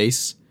his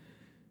face.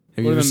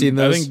 Have you ever seen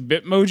those? I think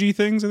Bitmoji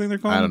things, I think they're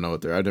called. I don't know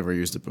what they're. I've never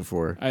used it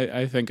before.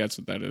 I think that's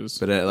what that is.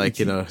 But like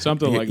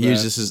Something like he that.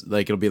 uses his,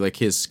 like it'll be like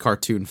his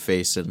cartoon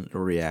face and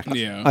it'll react.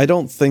 Yeah. I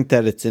don't think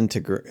that it's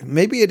integrated.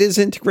 Maybe it is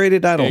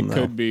integrated. I don't It know.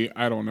 could be.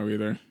 I don't know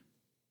either.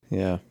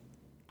 Yeah.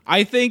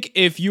 I think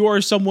if you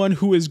are someone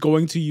who is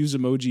going to use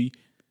emoji,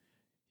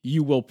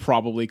 you will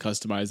probably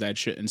customize that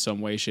shit in some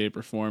way, shape,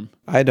 or form.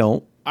 I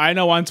don't. I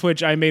know on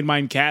Twitch I made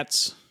mine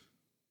cats.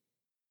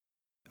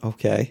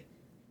 Okay.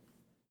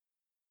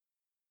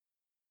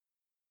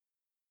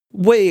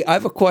 Wait, I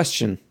have a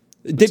question.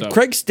 Did up?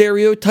 Craig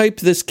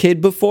stereotype this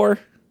kid before?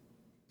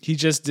 He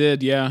just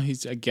did, yeah.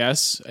 I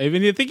guess. I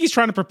mean, I think he's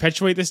trying to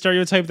perpetuate the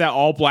stereotype that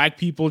all black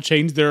people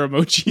change their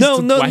emojis. No,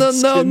 to no, black no, no,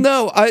 skins.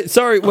 no.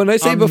 Sorry, when I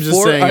say I'm before,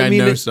 just saying I mean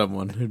know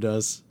someone who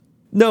does.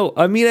 no.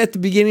 I mean at the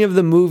beginning of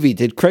the movie.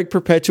 Did Craig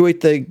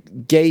perpetuate the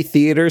gay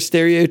theater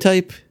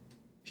stereotype?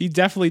 He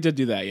definitely did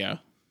do that, yeah.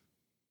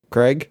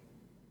 Craig,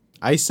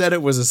 I said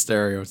it was a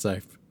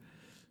stereotype.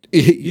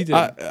 he did.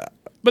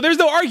 But there's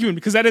no argument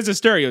because that is a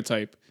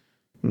stereotype.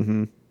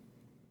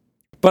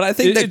 but I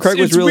think that Craig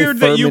was it's really weird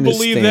firm that you in his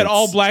believe that stance.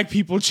 all black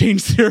people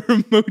change their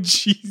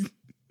emojis.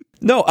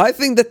 No, I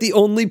think that the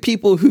only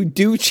people who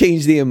do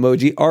change the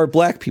emoji are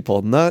black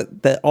people,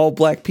 not that all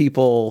black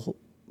people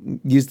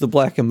use the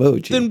black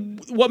emoji. Then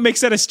what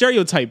makes that a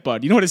stereotype,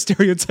 bud? You know what a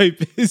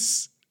stereotype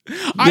is?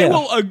 I Yeah.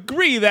 will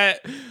agree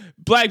that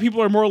black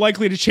people are more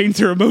likely to change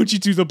their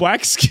emoji to the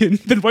black skin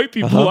than white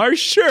people are.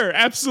 Sure,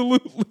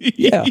 absolutely.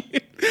 Yeah.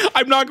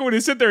 I'm not going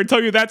to sit there and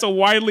tell you that's a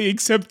widely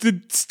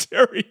accepted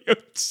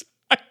stereotype.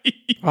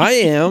 I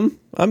am.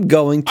 I'm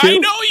going to. I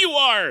know you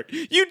are.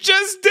 You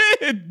just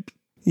did.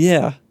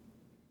 Yeah.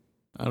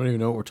 I don't even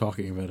know what we're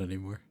talking about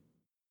anymore.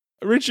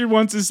 Richard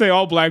wants to say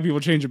all black people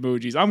change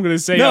emojis. I'm going to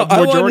say No, a I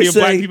wanna majority of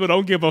black say- people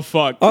don't give a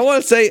fuck. I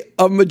want to say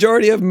a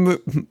majority of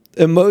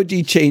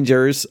emoji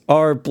changers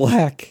are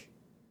black.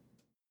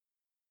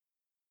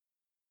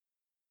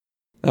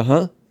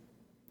 Uh-huh.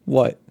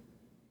 What?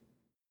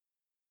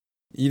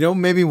 You know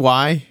maybe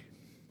why?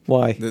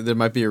 Why? There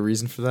might be a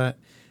reason for that.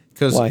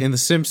 Because Why? in The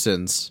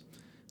Simpsons,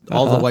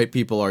 all the white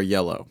people are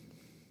yellow,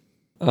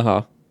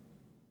 Uh-huh.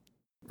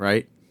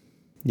 right?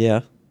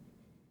 Yeah.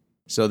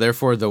 So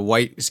therefore, the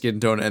white skin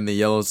tone and the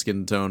yellow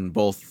skin tone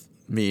both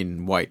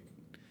mean white.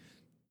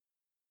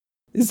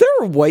 Is there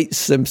a white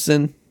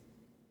Simpson?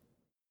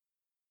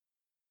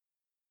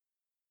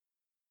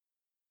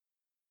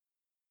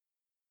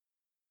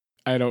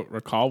 I don't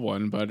recall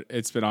one, but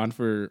it's been on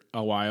for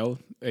a while.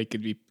 It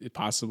could be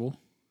possible.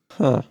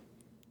 Huh.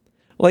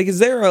 Like, is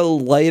there a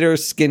lighter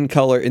skin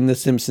color in The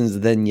Simpsons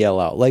than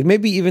yellow? Like,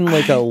 maybe even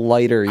like a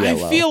lighter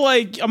yellow. I feel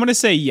like I'm going to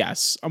say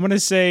yes. I'm going to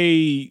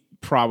say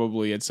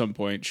probably at some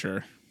point,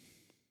 sure.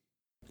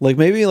 Like,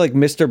 maybe like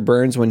Mr.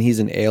 Burns when he's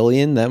an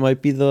alien. That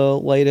might be the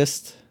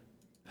lightest.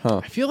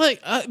 Huh. I feel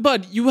like,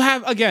 Bud, you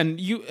have, again,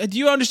 do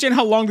you understand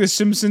how long The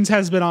Simpsons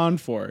has been on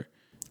for?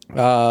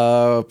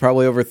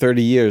 Probably over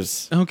 30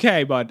 years.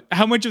 Okay, Bud,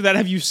 how much of that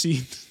have you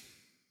seen?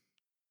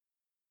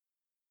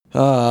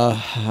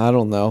 I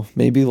don't know.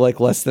 Maybe like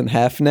less than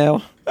half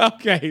now.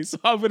 Okay, so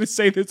I'm going to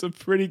say there's a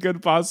pretty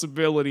good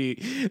possibility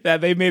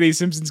that they made a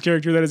Simpsons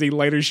character that is a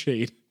lighter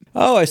shade.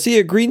 Oh, I see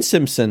a green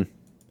Simpson.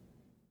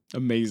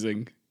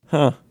 Amazing.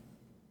 Huh.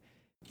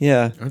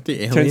 Yeah. Aren't the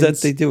aliens? Turns out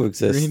they do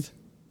exist. green?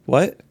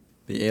 What?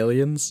 The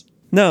aliens?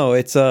 No,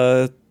 it's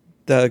the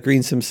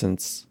Green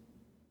Simpsons.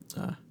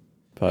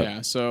 But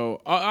Yeah,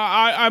 so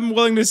I'm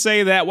willing to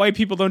say that white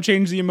people don't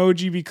change the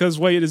emoji because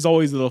white is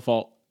always the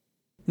default.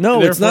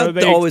 no, it's Therefore,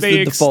 not always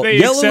the default.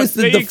 Yellow is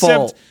the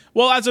default.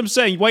 Well, as I'm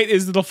saying, white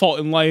is the default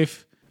in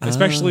life,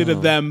 especially to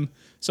them.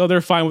 So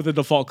they're fine with the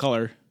default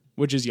color,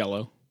 which is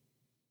yellow.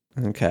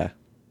 Okay.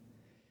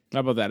 How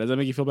about that? Does that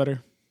make you feel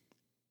better?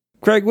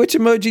 Craig, which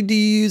emoji do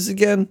you use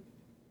again?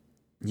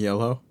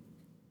 Yellow?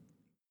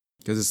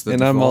 Because it's the And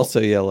default. I'm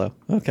also yellow.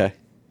 Okay.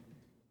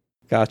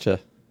 Gotcha.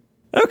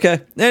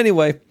 Okay.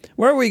 Anyway,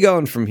 where are we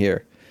going from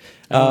here?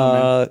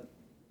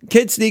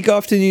 Kids sneak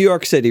off to New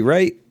York City,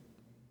 right?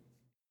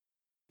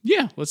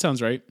 Yeah, that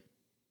sounds right.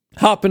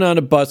 Hopping on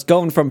a bus,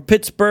 going from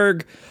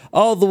Pittsburgh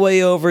all the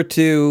way over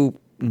to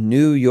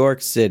New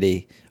York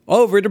City,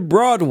 over to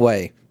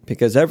Broadway,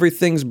 because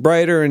everything's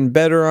brighter and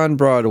better on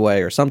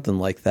Broadway, or something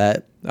like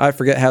that. I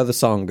forget how the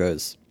song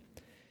goes.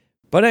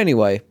 But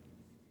anyway,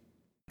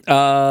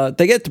 they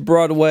get to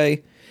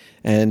Broadway,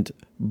 and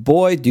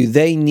boy, do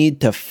they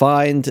need to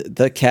find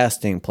the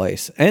casting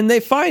place. And they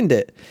find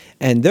it,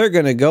 and they're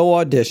going to go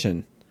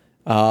audition.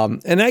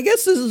 And I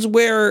guess this is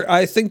where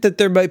I think that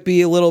there might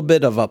be a little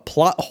bit of a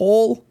plot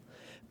hole,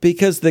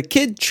 because the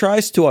kid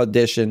tries to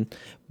audition,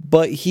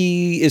 but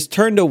he is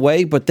turned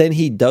away, but then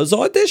he does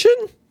audition?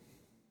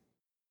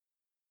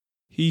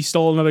 He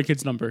stole another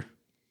kid's number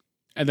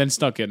and then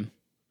snuck in.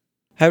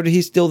 How did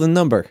he steal the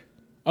number?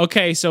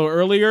 Okay, so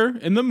earlier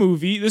in the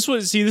movie, this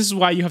is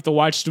why you have to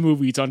watch the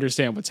movie to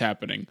understand what's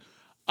happening.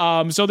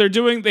 So they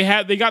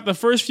got the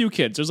first few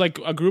kids. There's like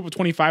a group of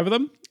 25 of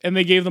them, and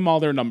they gave them all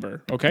their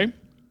number, okay?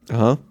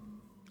 Uh-huh.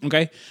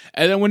 Okay.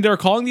 And then when they're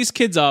calling these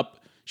kids up,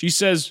 she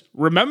says,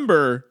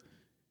 "Remember,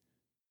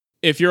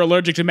 if you're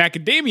allergic to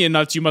macadamia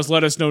nuts, you must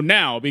let us know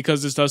now,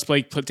 because this does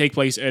take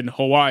place in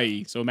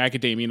Hawaii. So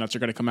macadamia nuts are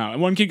going to come out."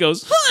 And one kid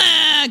goes,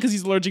 because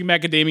he's allergic to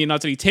macadamia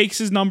nuts, and he takes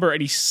his number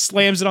and he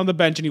slams it on the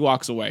bench and he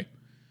walks away.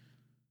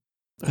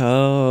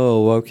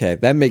 Oh, okay.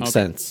 That makes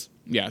sense.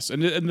 Yes.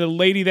 And the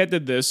lady that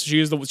did this,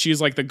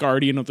 she's like the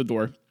guardian of the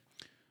door.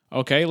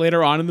 Okay.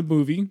 Later on in the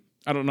movie,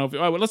 I don't know if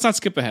let's not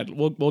skip ahead.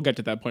 We'll get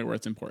to that point where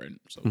it's important.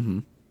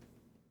 So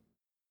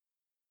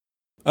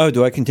Oh,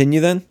 do I continue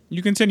then?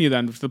 you continue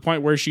then to the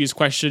point where she's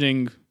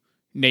questioning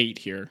Nate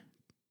here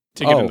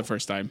to get in the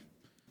first time.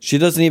 She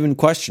doesn't even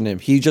question him.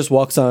 He just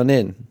walks on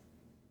in.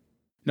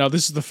 No,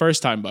 this is the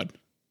first time, bud.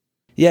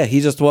 Yeah,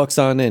 he just walks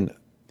on in.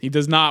 He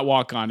does not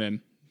walk on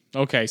in.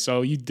 Okay,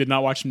 so you did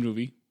not watch the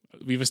movie.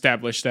 We've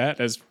established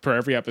that as per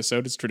every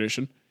episode. It's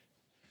tradition.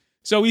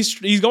 So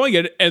he's going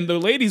in, and the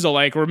ladies are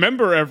like,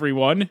 "Remember,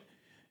 everyone,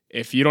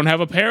 if you don't have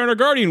a parent or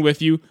guardian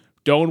with you,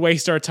 don't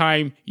waste our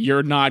time.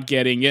 You're not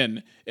getting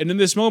in." And in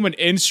this moment,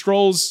 in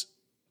strolls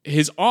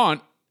his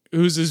aunt,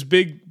 who's this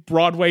big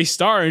Broadway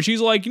star, and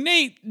she's like,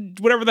 "Nate,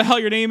 whatever the hell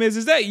your name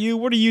is that you?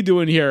 What are you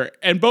doing here?"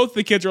 And both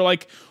the kids are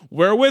like,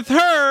 "We're with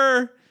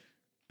her."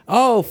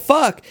 Oh,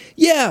 fuck.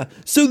 Yeah.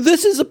 So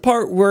this is a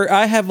part where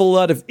I have a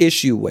lot of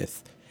issue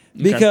with.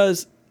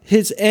 Because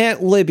his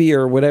Aunt Libby,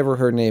 or whatever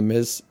her name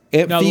is.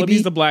 Aunt No, Phoebe?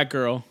 Libby's the black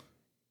girl.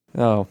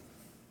 Oh.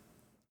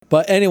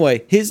 But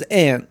anyway, his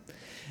aunt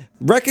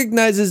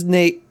recognizes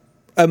Nate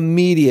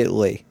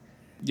immediately.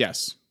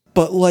 Yes.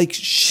 But, like,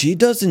 she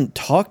doesn't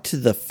talk to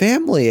the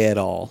family at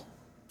all.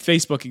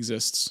 Facebook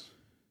exists.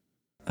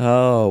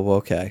 Oh,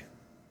 okay.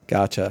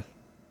 Gotcha.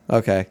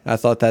 Okay. I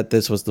thought that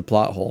this was the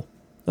plot hole.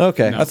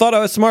 Okay. No. I thought I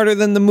was smarter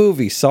than the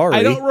movie. Sorry.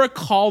 I don't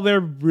recall there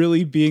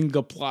really being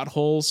a plot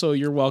hole, so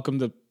you're welcome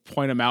to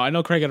point them out. I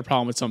know Craig had a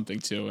problem with something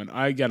too, and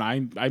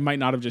I might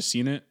not have just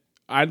seen it.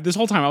 This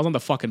whole time I was on the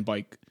fucking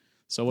bike,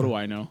 so what do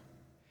I know?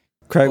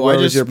 Craig, Well, where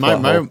was your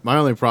plot hole? my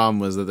only problem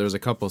was that there was a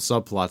couple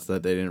subplots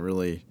that they didn't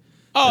really.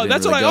 Oh, didn't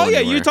that's really what go Oh, yeah,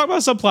 anywhere. you talked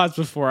about subplots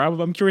before.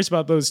 I'm curious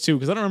about those too,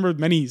 because I don't remember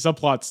many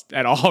subplots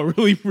at all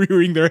really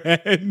rearing their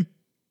head.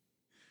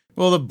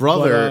 Well, the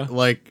brother,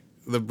 But,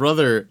 the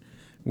brother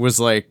was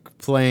like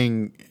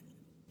playing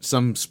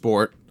some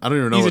sport. I don't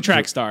even know. He's a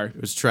track star.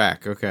 It was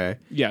track, okay.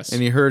 Yes.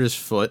 And he hurt his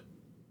foot.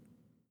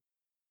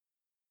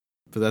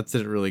 But that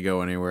didn't really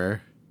go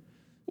anywhere.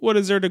 What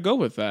is there to go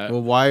with that?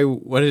 Well, why?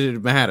 What did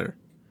it matter?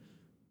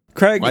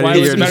 Craig, Why Why did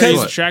he was hurt it his because he's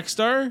a foot? track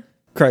star?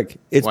 Craig,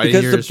 it's Why did he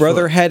because hurt the his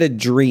brother foot? had a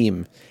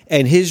dream,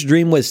 and his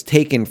dream was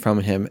taken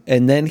from him,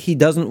 and then he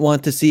doesn't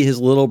want to see his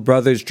little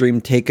brother's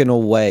dream taken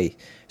away.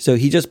 So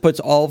he just puts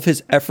all of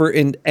his effort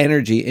and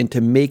energy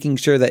into making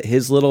sure that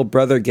his little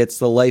brother gets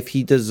the life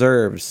he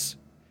deserves.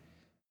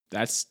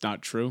 That's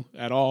not true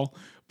at all.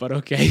 But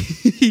okay.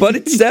 But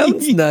it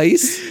sounds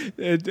nice.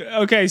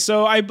 Okay,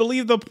 so I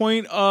believe the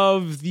point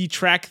of the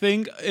track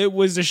thing, it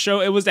was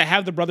to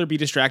have the brother be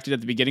distracted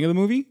at the beginning of the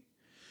movie.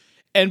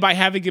 And by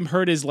having him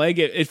hurt his leg,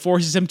 it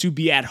forces him to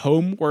be at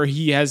home where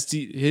he has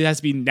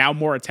to be now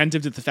more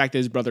attentive to the fact that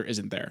his brother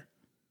isn't there.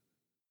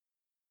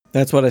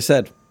 That's what I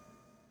said. Does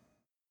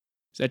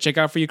that check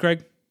out for you,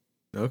 Craig?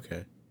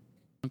 Okay.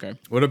 Okay.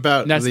 What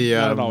about That's the?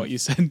 not at all what you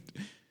said.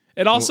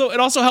 It also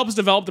helps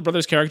develop the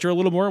brother's character a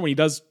little more when he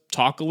does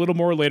talk a little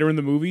more later in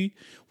the movie,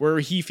 where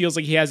he feels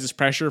like he has this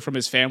pressure from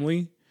his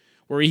family,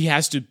 where he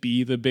has to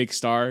be the big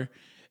star,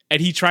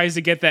 and he tries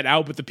to get that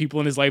out, but the people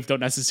in his life don't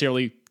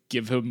necessarily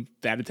give him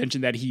that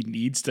attention that he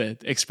needs to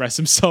express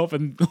himself.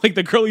 And like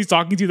the girl he's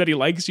talking to that he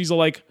likes, she's all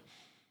like,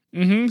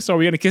 so are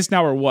we gonna kiss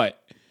now or what?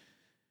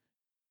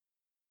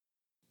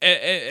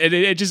 And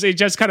it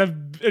just kind of,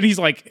 and he's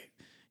like,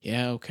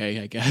 yeah,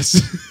 okay, I guess.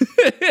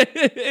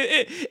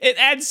 It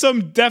adds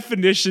some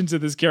definition to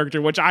this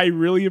character, which I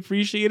really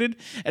appreciated.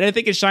 And I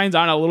think it shines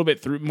on a little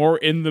bit through more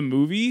in the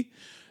movie,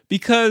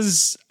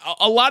 because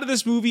a lot of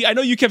this movie, I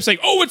know you kept saying,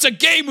 oh, it's a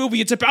gay movie.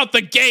 It's about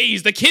the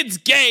gays. The kid's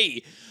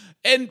gay.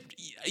 And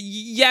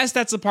yes,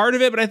 that's a part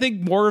of it. But I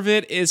think more of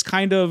it is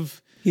kind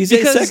of... He's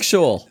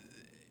asexual.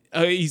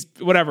 He's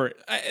whatever.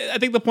 I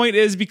think the point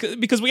is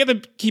because we have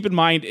to keep in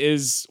mind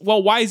is,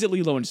 well, why is it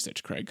Lilo and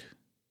Stitch, Craig?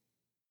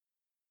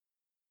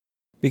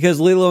 Because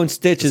Lilo and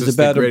Stitch is it's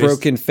about the a greatest-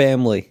 broken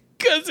family.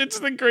 Because it's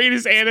the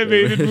greatest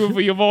animated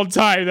movie of all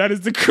time. That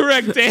is the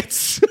correct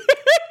answer.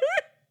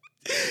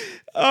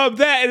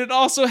 That, and it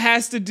also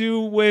has to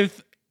do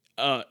with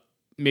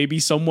maybe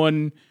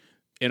someone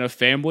in a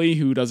family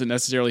who doesn't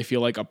necessarily feel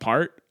like a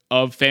part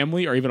of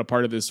family or even a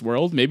part of this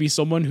world. Maybe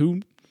someone who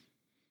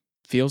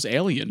feels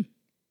alien,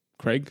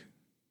 Craig.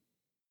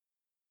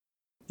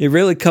 It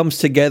really comes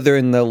together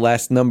in the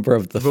last number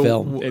of the But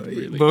film. It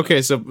really but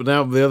okay, so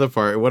now the other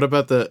part. What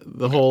about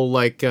the whole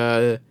like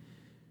the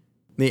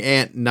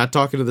aunt not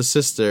talking to the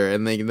sister,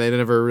 and they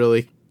never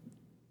really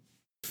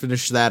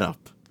finish that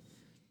up.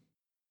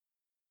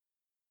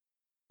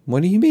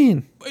 What do you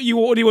mean?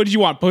 What did you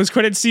want?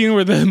 Post-credit scene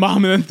where the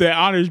mom and the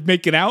aunt are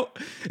making out?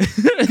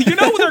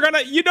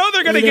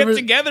 they're gonna get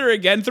together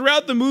again.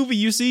 Throughout the movie,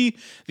 you see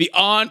the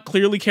aunt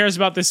clearly cares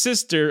about the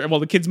sister, well,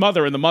 the kid's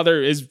mother, and the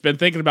mother has been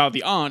thinking about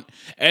the aunt.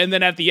 And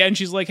then at the end,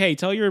 she's like, "Hey,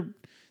 tell your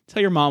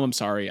mom I'm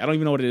sorry. I don't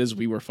even know what it is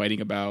we were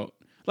fighting about."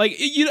 Like,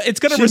 it's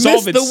gonna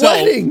resolve missed itself. the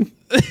wedding.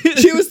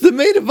 She was the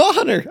maid of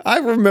honor. I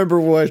remember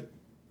what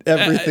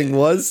everything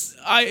was.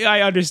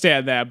 I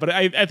understand that, but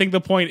I think the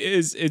point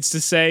is it's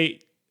to say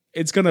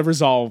it's gonna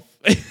resolve.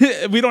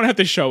 We don't have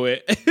to show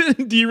it.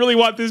 Do you really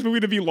want this movie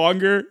to be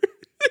longer?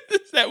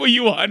 Is that what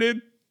you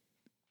wanted?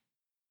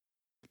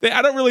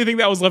 I don't really think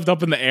that was left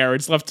up in the air.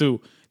 It's left to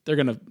they're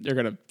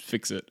gonna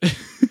fix it.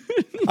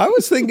 I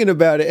was thinking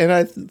about it, and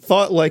I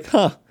thought, like,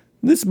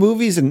 this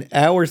movie's an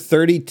hour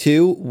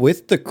 32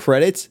 with the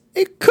credits.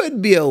 It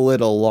could be a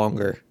little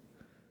longer.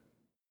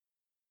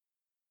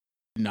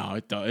 No,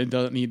 it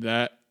doesn't need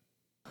that.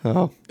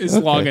 Oh, It's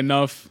okay. long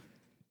enough.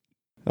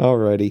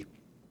 Alrighty.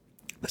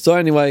 So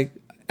anyway,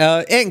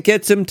 Aunt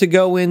gets him to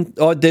go in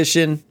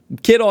audition.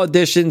 Kid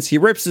auditions. He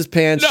rips his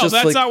pants. No, just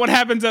that's like, not what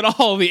happens at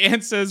all. The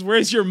aunt says,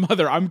 "Where's your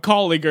mother?" I'm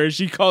calling her.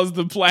 She calls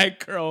the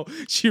black girl.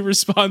 She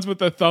responds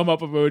with a thumb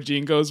up emoji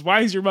and goes, "Why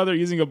is your mother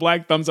using a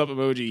black thumbs up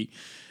emoji?"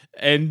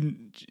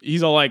 And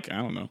he's all like, "I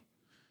don't know."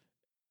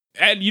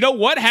 And you know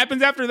what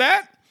happens after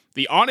that?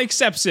 The aunt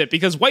accepts it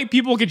because white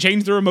people can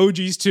change their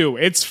emojis too.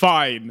 It's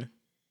fine.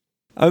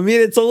 I mean,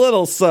 it's a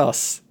little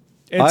sus.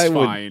 It's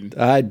fine.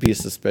 I'd be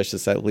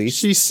suspicious at least.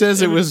 She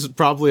says it was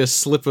probably a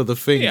slip of the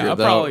finger. Yeah,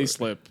 though. probably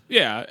slip.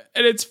 Yeah,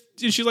 and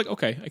she's like,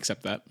 "Okay,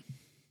 accept that."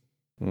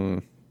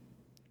 Not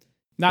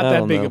I that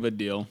don't big know. of a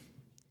deal.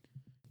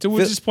 To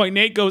which this point,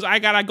 Nate goes, "I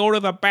gotta go to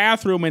the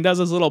bathroom," and does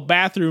his little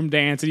bathroom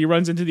dance. And he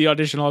runs into the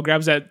audition hall,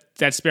 grabs that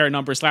spare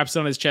number, slaps it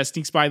on his chest,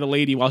 sneaks by the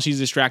lady while she's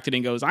distracted,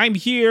 and goes, "I'm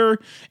here,"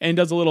 and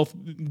does a little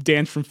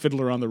dance from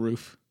Fiddler on the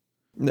Roof.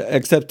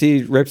 Except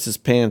he rips his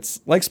pants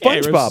like Yeah, he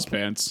rips his SpongeBob.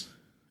 pants.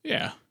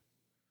 Yeah.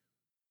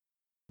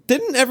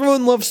 Didn't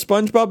everyone love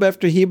SpongeBob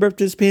after he ripped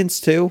his pants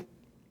too?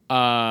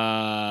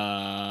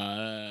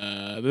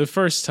 The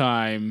first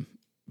time,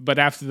 but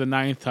after the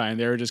 9th time,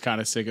 they were just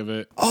kind of sick of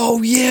it.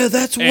 Oh yeah,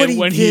 that's what And he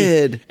when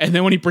did. And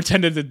then when he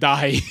pretended to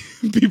die,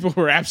 people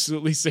were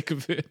absolutely sick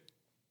of it.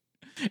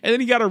 And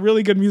then he got a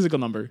really good musical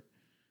number.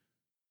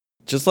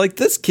 Just like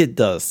this kid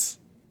does.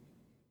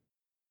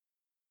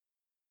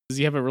 Does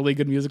he have a really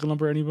good musical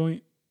number at any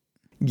point?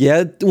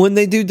 Yeah, when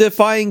they do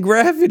Defying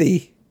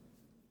Gravity.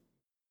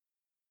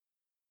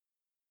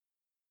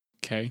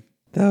 Okay.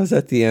 That was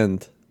at the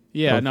end.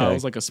 Yeah, no, Okay. it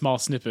was like a small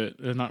snippet,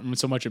 not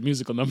so much a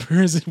musical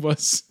number as it was.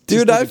 just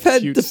Dude, like a I've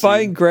had cute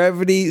Defying scene.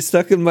 Gravity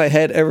stuck in my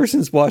head ever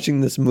since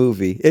watching this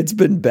movie. It's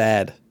been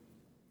bad.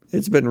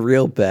 It's been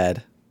real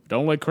bad.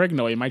 Don't let Craig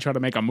know. He might try to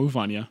make a move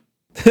on you.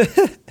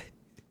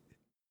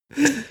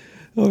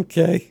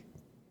 Okay.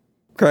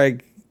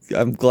 Craig,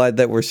 I'm glad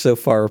that we're so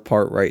far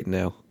apart right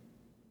now.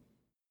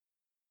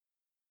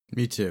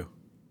 Me too.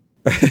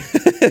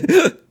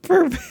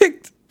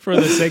 Perfect. For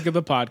the sake of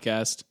the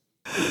podcast.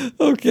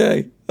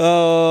 Okay.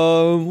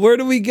 Where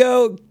do we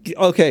go?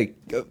 Okay.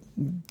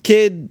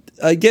 Kid,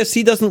 I guess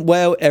he doesn't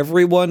wow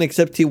everyone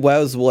except he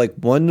wows like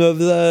one of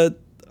the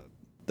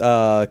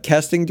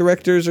casting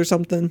directors or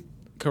something.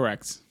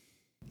 Correct.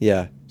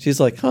 Yeah. She's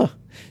like, huh,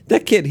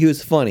 that kid, he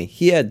was funny.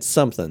 He had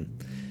something.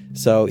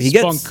 So he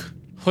Spunk. gets,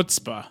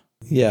 Chutzpah.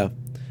 yeah.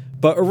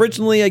 But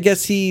originally, I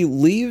guess he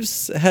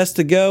leaves, has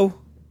to go,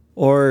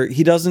 or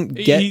he doesn't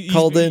get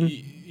called in.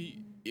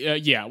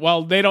 Yeah,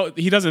 well,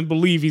 he doesn't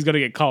believe he's going to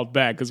get called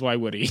back, because why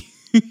would he?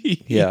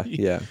 Yeah.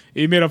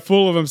 He made a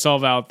fool of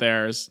himself out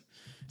there.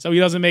 So he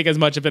doesn't make as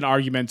much of an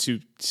argument to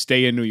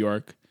stay in New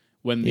York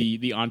when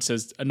the aunt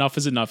says, enough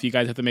is enough. You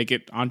guys have to make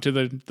it onto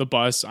the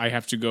bus. I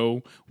have to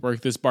go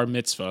work this bar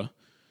mitzvah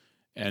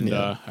and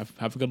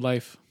have a good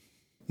life.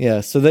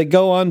 Yeah, so they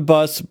go on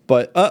bus,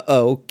 but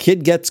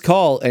kid gets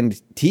called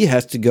and he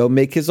has to go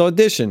make his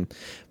audition.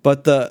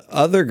 But the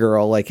other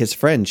girl, like his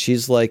friend,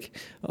 she's like,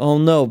 oh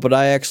no, but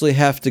I actually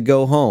have to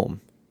go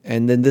home.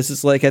 And then this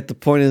is like at the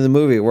point in the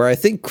movie where I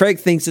think Craig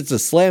thinks it's a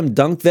slam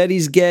dunk that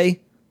he's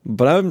gay,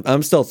 but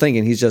I'm still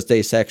thinking he's just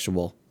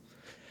asexual.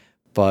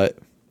 But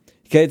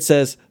kid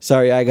says,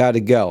 sorry, I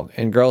gotta go.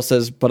 And girl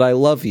says, but I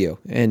love you.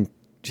 And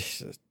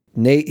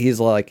Nate, he's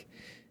like,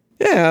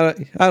 yeah,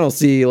 I don't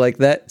see you like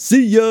that.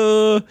 See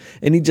ya.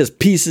 And he just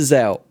pieces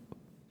out.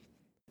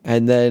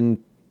 And then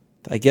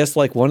I guess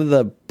like one of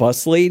the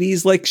bus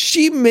ladies, like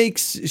she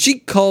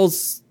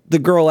calls the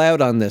girl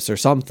out on this or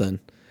something.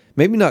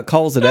 Maybe not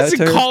calls it out to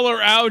her. Doesn't call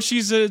her out.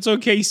 She said, it's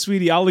okay,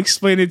 sweetie. I'll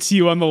explain it to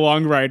you on the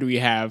long ride we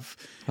have.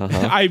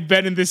 I've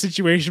been in this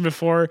situation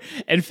before.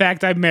 In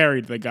fact, I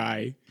married the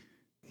guy.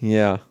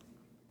 Yeah.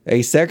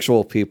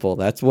 Asexual people.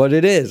 That's what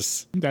it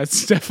is.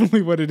 That's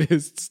definitely what it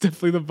is. It's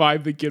definitely the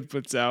vibe the kid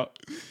puts out.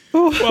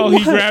 While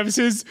he grabs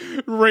his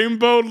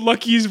rainbow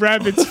Lucky's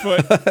rabbit's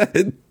foot.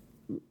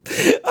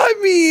 I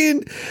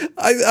mean,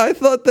 I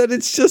thought that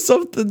it's just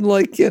something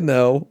like,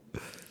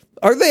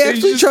 are they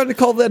actually trying to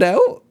call that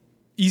out?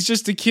 He's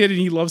just a kid and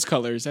he loves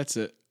colors. That's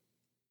it.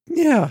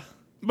 Yeah.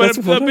 But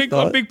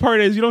a big part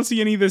is you don't see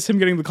any of this him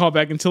getting the call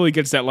back until he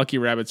gets that lucky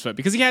rabbit's foot,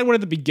 because he had one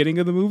at the beginning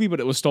of the movie, but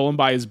it was stolen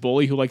by his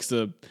bully who likes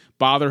to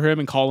bother him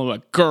and call him a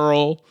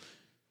girl.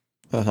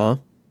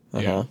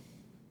 Yeah.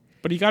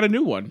 But he got a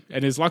new one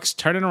and his luck's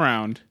turning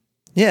around.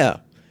 Yeah.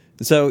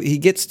 So he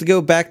gets to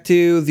go back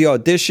to the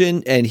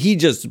audition and he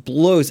just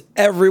blows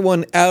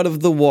everyone out of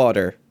the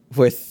water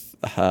with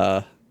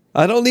I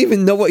don't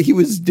even know what he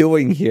was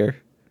doing here.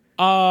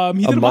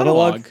 He did a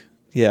monologue.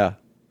 Yeah.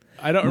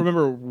 I don't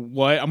remember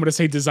what. I'm going to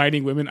say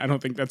designing women. I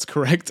don't think that's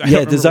correct.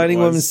 Yeah, designing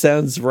women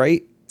sounds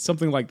right.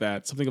 Something like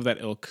that. Something of that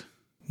ilk.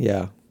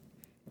 Yeah.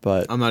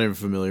 But I'm not even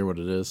familiar what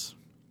it is.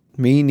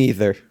 me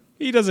neither.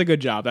 He does a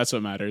good job. That's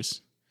what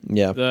matters.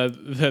 Yeah.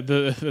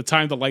 The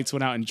time the lights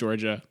went out in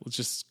Georgia, let's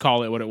just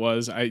call it what it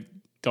was. I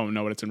don't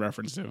know what it's in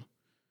reference to.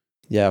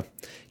 Yeah.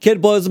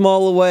 Kid blows them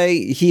all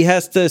away. He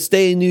has to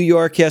stay in New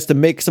York. He has to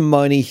make some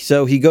money.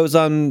 So he goes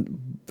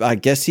on, I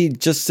guess he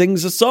just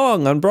sings a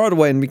song on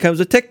Broadway and becomes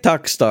a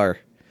TikTok star.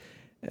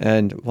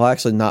 And, well,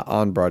 actually not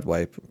on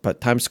Broadway,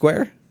 but Times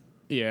Square.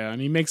 Yeah,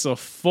 and he makes a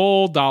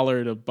full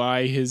 $1 to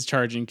buy his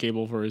charging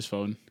cable for his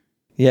phone.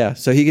 Yeah,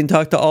 so he can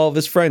talk to all of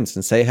his friends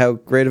and say how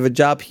great of a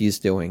job he's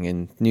doing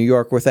in New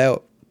York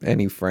without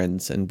any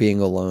friends and being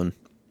alone.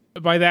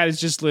 By that, it's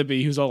just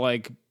Libby, who's all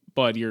like,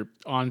 bud, your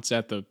aunt's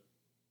at the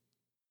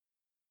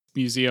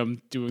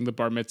museum doing the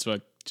bar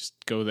mitzvah. Just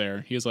go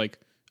there. He was like,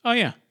 oh,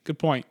 yeah, good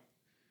point.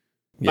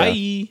 Yeah.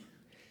 Bye.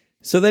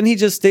 So then he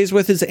just stays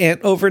with his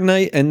aunt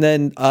overnight, and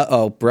then,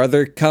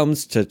 brother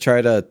comes to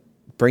try to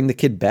bring the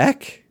kid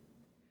back?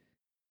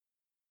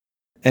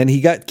 And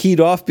he got keyed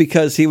off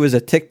because he was a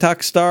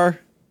TikTok star?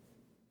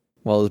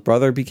 Well, his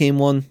brother became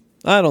one?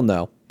 I don't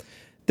know.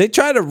 They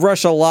try to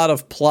rush a lot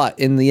of plot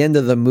in the end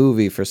of the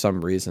movie for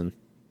some reason.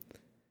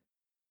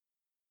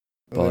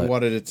 Well, they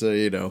wanted it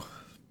to,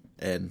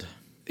 end.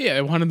 Yeah,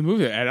 they wanted the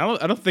movie. And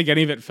I don't think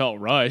any of it felt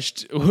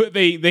rushed.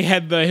 They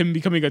had him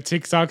becoming a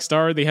TikTok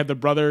star. They had the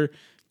brother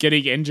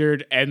getting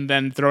injured and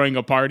then throwing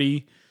a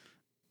party.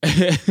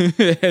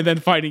 And then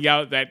finding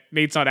out that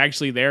Nate's not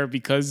actually there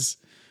because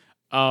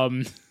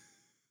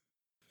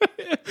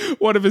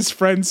one of his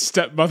friend's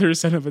stepmother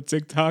sent him a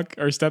TikTok,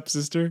 or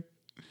stepsister.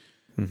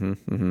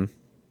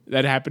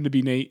 That happened to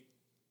be Nate.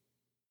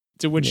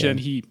 To which then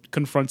he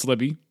confronts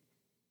Libby.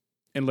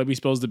 And Libby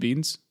spills the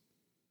beans.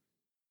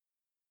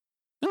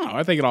 No,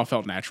 I think it all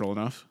felt natural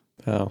enough.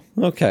 Oh,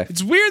 okay.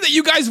 It's weird that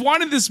you guys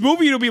wanted this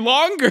movie to be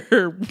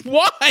longer.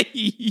 Why?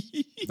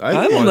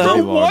 I don't know.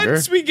 For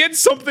once we get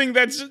something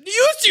that's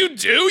yes, you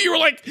do. You were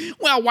like,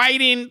 well, why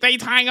didn't they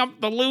tie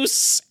up the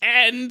loose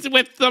end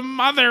with the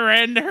mother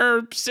and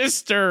her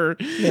sister?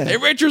 Yeah.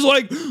 And Richard's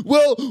like,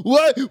 well,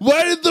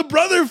 why did the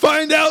brother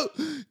find out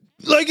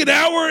like an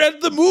hour at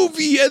the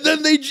movie and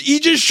then he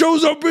just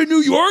shows up in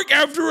New York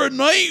after a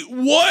night?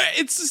 What?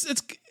 It's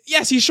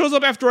yes, he shows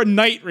up after a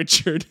night,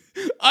 Richard.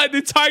 An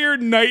entire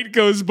night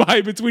goes by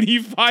between he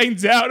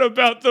finds out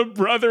about the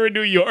brother in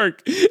New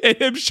York and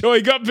him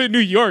showing up in New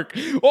York.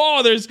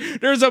 Oh,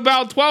 there's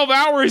about 12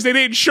 hours they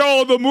didn't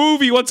show the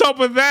movie. What's up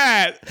with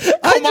that?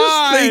 Come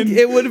on. I think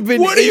it would have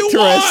been What do you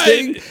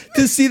interesting want?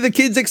 to see the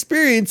kid's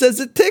experience as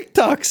a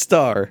TikTok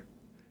star.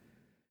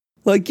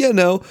 Like,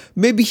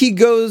 maybe he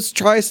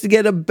tries to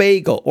get a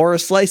bagel or a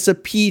slice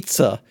of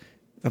pizza.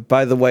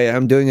 By the way,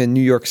 I'm doing a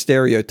New York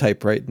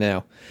stereotype right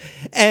now.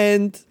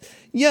 And,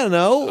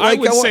 I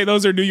would say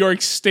those are New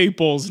York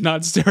staples,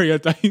 not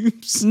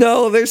stereotypes.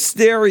 No, they're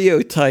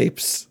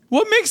stereotypes.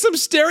 What makes them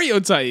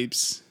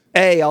stereotypes?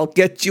 Hey, I'll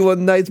get you a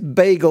nice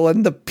bagel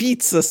and the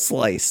pizza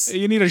slice.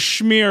 You need a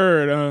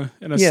schmear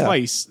and a Yeah.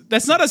 slice.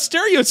 That's not a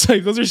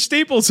stereotype. Those are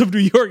staples of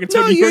New York. It's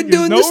No, what New you're York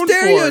doing is the known for.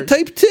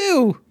 stereotype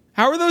too.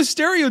 How are those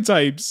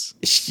stereotypes?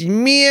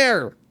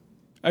 Schmear.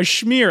 A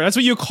schmear. That's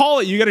what you call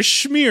it. You got a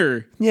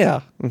schmear.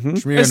 Yeah. Mm-hmm.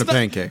 Schmear It's and a not-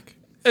 pancake.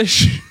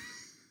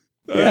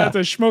 Yeah. That's a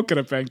schmoke and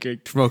a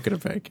pancake. Smoking a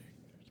pancake.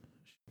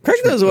 Craig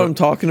knows what I'm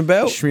talking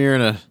about. Schmear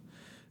and a...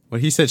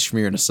 Well, he said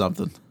schmear and a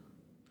something.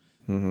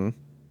 Mm-hmm.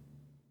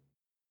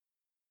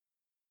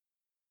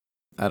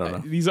 I don't know.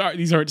 These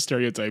aren't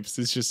stereotypes.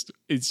 It's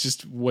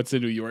just what's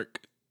in New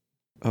York.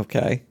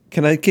 Okay.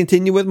 Can I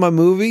continue with my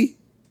movie?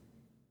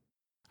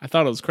 I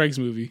thought it was Craig's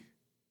movie.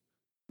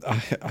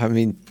 I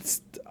mean,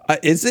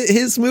 is it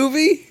his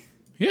movie?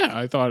 Yeah,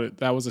 I thought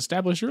that was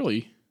established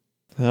early.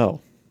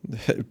 Oh,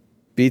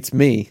 beats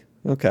me.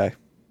 Okay.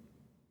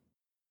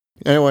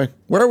 Anyway,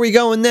 where are we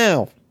going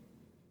now?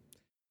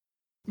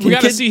 We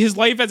got to Can- see his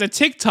life as a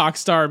TikTok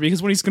star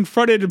because when he's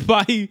confronted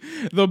by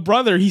the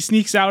brother, he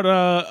sneaks out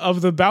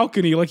of the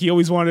balcony like he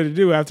always wanted to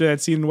do after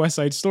that scene in West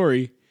Side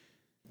Story.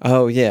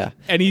 Oh yeah.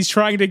 And he's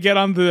trying to get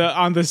on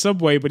the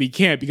subway, but he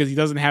can't because he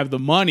doesn't have the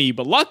money.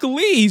 But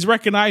luckily, he's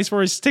recognized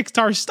for his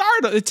TikTok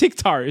stardom,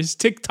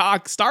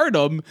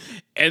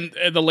 and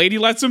the lady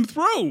lets him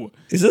through.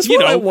 Is this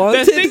what I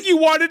wanted? The thing you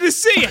wanted to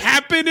see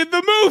happened in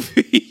the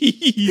movie.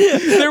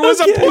 There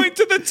was a point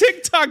to the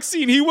TikTok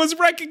scene. He was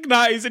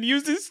recognized and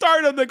used his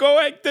stardom to go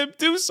ahead and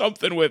do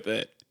something with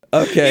it.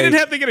 Okay. He didn't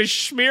have to get a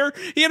schmear.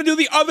 He had to do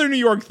the other New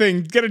York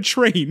thing, get a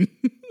train.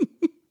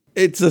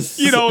 It's a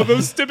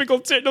those typical,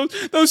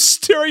 those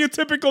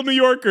stereotypical New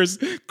Yorkers,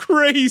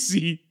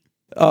 crazy.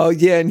 Oh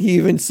yeah, and he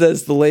even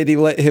says the lady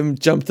let him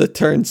jump the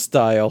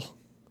turnstile.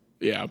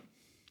 Yeah,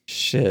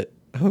 Shit.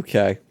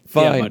 Okay.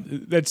 Fine. yeah.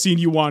 But that scene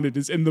you wanted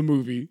is in the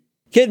movie.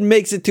 Kid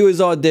makes it to his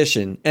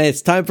audition, and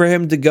it's time for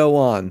him to go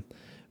on,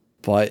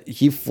 but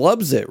he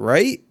flubs it,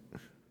 right?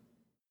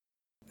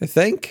 I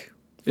think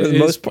for the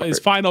most part. His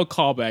final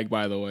callback,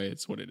 by the way,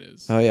 it's what it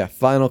is. Oh yeah,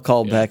 final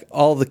callback.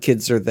 All the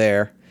kids are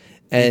there,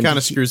 He and kind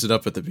of screws it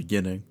up at the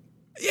beginning.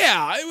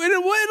 Yeah, in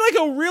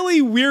like a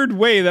really weird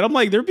way that I'm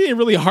like they're being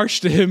really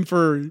harsh to him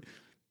for.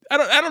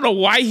 I don't know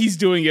why he's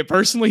doing it.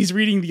 Personally, he's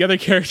reading the other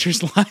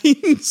characters'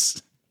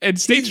 lines and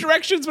stage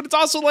directions, but it's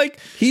also like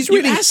he's you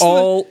reading asked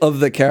all of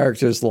the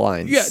characters'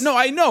 lines. Yeah, no,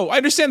 I know, I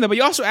understand that, but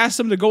you also asked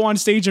him to go on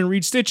stage and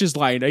read Stitch's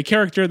line, a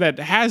character that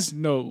has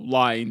no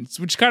lines,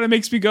 which kind of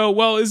makes me go,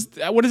 well,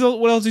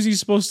 what else is he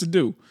supposed to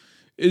do?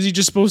 Is he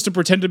just supposed to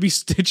pretend to be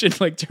Stitch and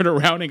like turn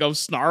around and go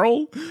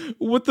snarl?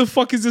 What the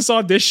fuck is this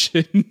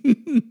audition?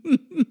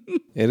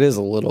 It is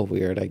a little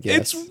weird, I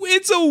guess.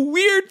 It's a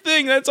weird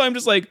thing. That's why I'm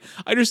just like,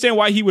 I understand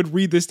why he would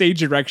read the stage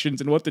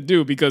directions and what to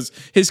do because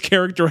his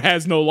character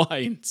has no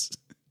lines.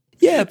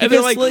 Yeah, And because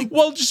they're like,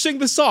 well, just sing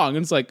the song.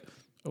 And it's like,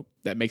 oh,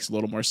 that makes a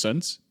little more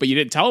sense. But you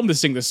didn't tell him to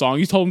sing the song.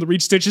 You told him to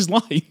read Stitch's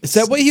lines. is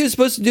that what he was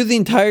supposed to do the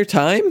entire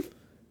time?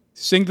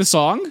 Sing the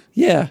song?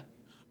 Yeah.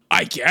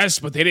 I guess,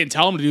 but they didn't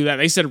tell him to do that.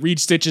 They said read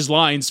Stitch's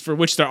lines, for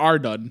which there are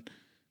none.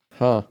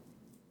 Huh.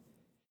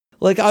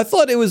 Like, I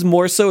thought it was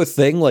more so a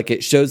thing, like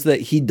it shows that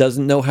he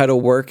doesn't know how to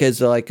work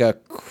as like a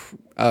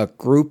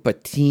group, a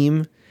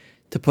team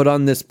to put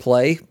on this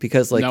play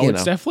because like, No, you it's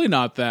know. definitely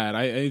not that.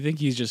 I think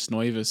he's just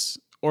novice.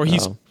 Or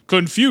he's Oh.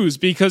 confused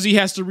because he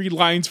has to read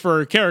lines for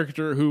a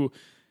character who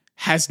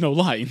has no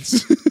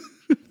lines.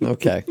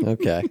 Okay.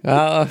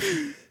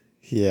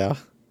 Yeah.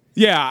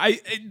 Yeah,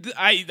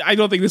 I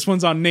don't think this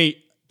one's on Nate.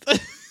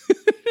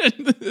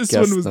 This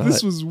Guess one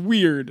was not.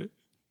 weird.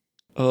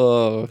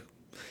 Oh.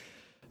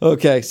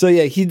 Okay, so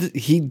yeah,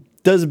 he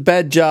does a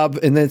bad job,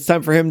 and then it's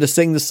time for him to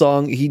sing the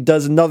song. He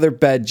does another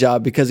bad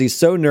job because he's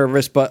so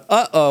nervous, but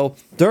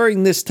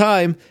during this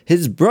time,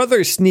 his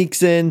brother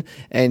sneaks in,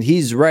 and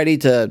he's ready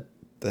to,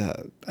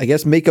 I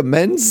guess, make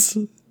amends?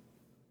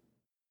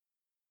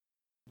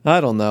 I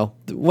don't know.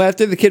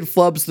 After the kid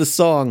flubs the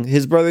song,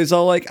 his brother's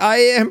all like, I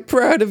am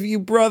proud of you,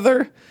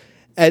 brother.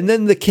 And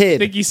then the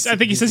kid. I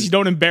think he says, "You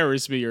don't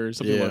embarrass me," or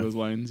something Yeah. along those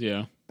lines.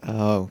 Yeah.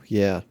 Oh,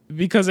 yeah.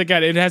 Because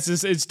again, it has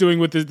this. It's doing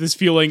with this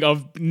feeling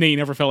of Nate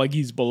never felt like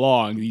he's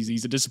belonged.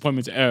 He's a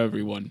disappointment to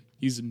everyone.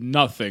 He's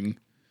nothing.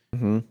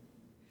 And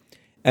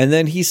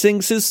then he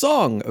sings his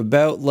song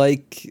about,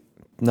 like,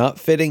 not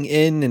fitting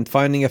in and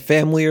finding a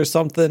family or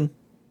something.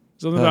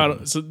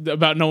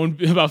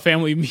 Something about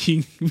family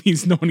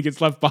means no one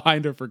gets left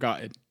behind or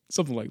forgotten.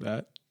 Something like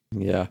that.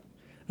 Yeah.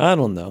 I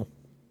don't know.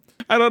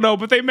 I don't know,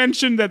 but they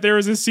mentioned that there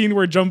is a scene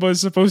where Jumbo is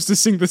supposed to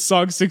sing the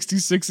song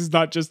 66 is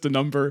not just a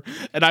number,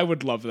 and I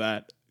would love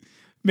that.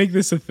 Make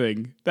this a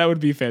thing. That would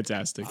be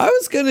fantastic. I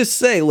was going to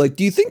say, like,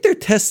 do you think they're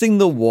testing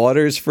the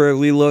waters for a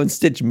Lilo and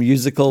Stitch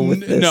musical with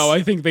this? No,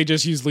 I think they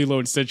just use Lilo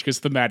and Stitch because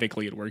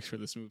thematically it works for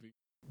this movie.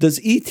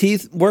 Does E.T.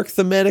 work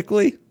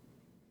thematically?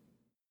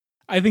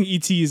 I think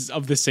E.T. is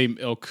of the same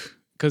ilk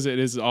because it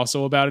is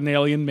also about an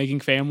alien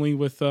making family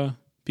with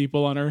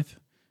people on Earth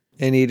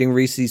And eating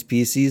Reese's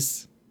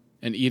Pieces?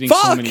 and eating so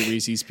Fuck! many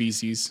Reese's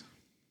Pieces.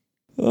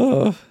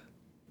 Oh,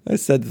 I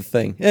said the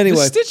thing.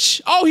 Anyway,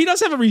 Stitch. Oh, he does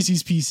have a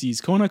Reese's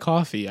Pieces. Kona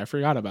Coffee. I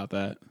forgot about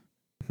that.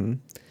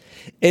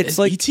 it's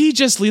like, E.T.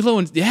 just Lilo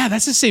and yeah,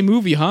 that's the same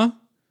movie, huh?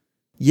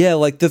 yeah,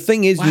 like the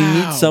thing is, you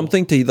Wow. need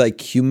something to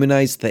like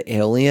humanize the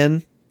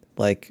alien,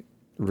 like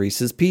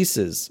Reese's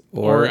Pieces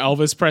Or or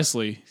Elvis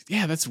Presley.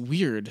 Yeah, that's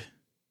weird.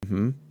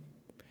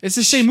 It's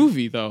the same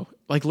movie though,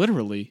 like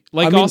literally.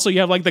 Like I mean- also you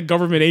have like the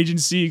government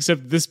agency,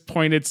 except at this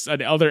point it's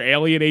another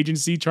alien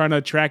agency trying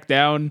to track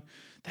down.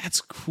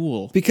 That's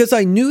cool. because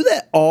I knew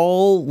that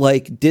all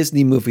like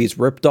Disney movies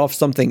ripped off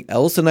something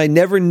else, and I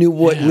never knew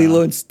what Yeah.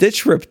 Lilo and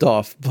Stitch ripped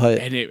off. But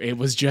And it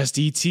was just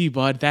E.T.,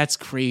 bud. That's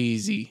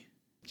crazy.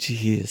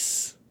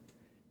 jeez,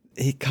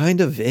 it kind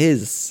of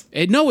is.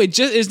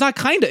 It's not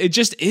kinda. It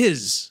just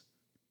is.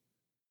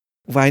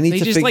 Well, I need They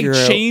to just like figure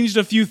out changed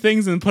a few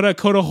things and put a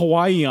Coat of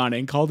Hawaii on it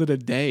and called it a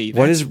day.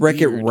 what That's is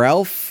Wreck-It weird.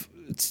 Ralph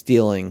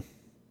stealing.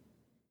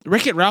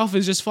 Wreck-It Ralph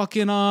is just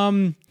fucking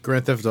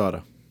Grand Theft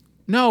Auto.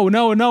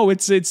 No.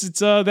 It's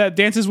that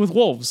Dances with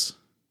Wolves.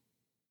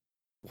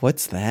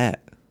 What's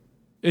that?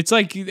 It's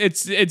like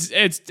it's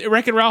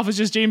Wreck-It Ralph is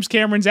just James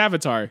Cameron's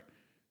Avatar.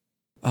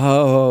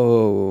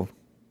 Oh,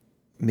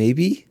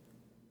 maybe?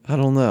 I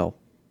don't know.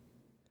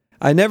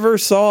 I never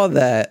saw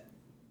that.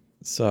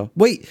 So,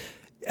 wait,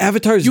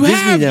 Avatar's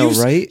Disney now,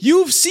 right?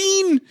 You've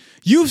seen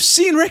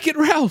Wreck-It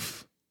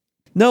Ralph.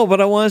 No, but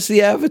I want to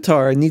see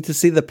Avatar. I need to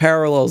see the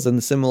parallels and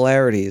the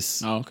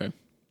similarities. Oh, okay.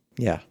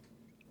 Yeah.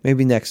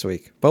 Maybe next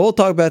week. But we'll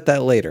talk about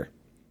that later.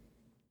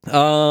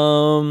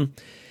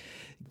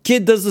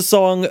 Kid does the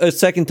song a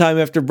second time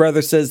after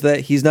brother says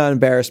that he's not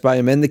embarrassed by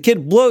him, and the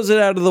kid blows it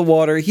out of the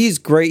water. He's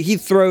great. He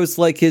throws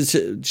like his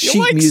sheet You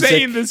like music.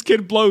 saying this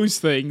kid blows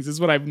things is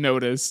what I've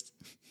noticed.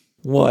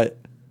 What?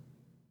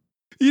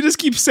 You just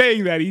keep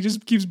saying that. He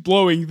just keeps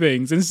blowing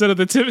things instead of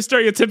the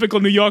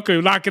stereotypical New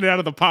Yorker knocking it out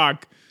of the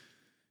park.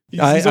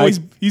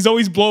 He's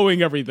always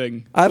blowing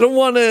everything. I don't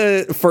want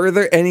to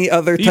further any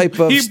other type of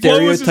blows his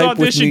stereotype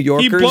with New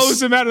Yorkers. He blows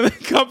them out of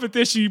the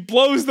competition. He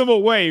blows them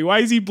away. Why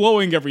is he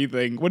blowing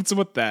everything? What's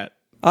with that?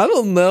 I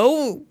don't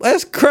know.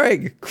 Ask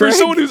Craig. For Craig,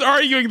 someone who's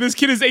arguing this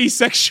kid is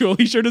asexual,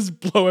 he sure does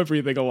blow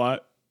everything a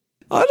lot.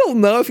 I don't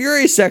know. If you're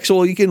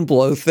asexual, you can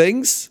blow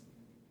things.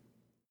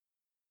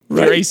 If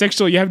you're Right?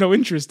 asexual, you have no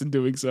interest in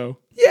doing so.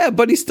 Yeah,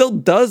 but he still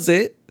does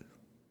it.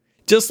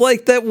 Just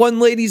like that one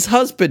lady's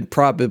husband,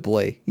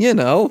 probably. You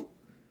know.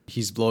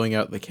 He's blowing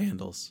out the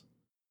candles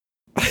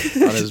on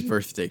his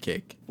birthday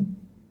cake.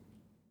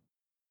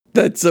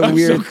 That's a I'm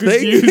weird so thing.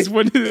 confused.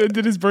 When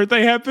did his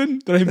birthday happen?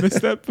 Did I miss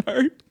that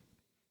part?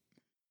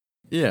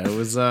 Yeah, it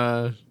was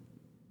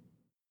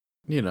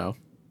you know.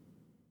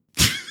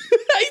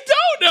 I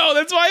don't know.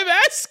 That's why I'm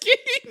asking.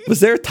 Was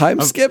there a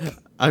time skip?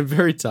 I'm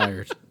very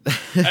tired.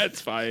 That's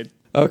fine.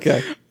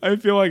 Okay. I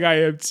feel like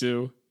I am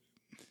too.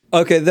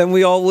 Okay, then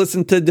we all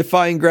listened to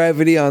Defying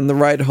Gravity on the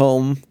ride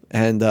home.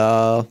 And,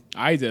 I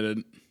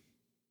didn't.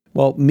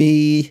 well,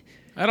 me.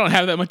 I don't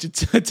have that much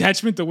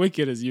attachment to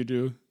Wicked as you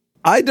do.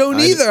 I don't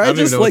I either. don't I even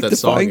just know what like that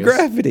song Defying is.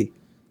 Gravity.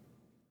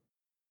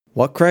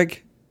 What,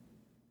 Craig?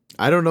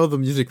 I don't know the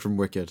music from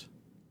Wicked.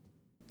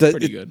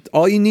 Pretty good.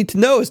 All you need to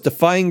know is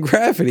Defying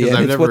Gravity, 'Cause and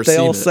I've it's never what they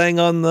all seen it. sang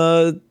on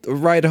the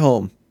ride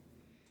home.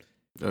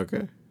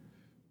 Okay.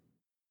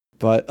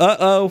 But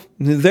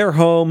they're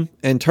home,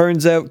 and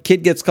turns out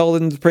kid gets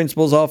called into the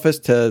principal's office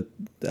to,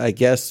 I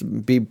guess,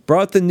 be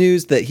brought the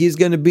news that he's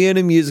going to be in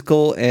a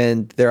musical,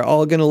 and they're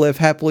all going to live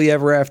happily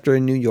ever after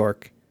in New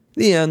York.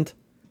 The end.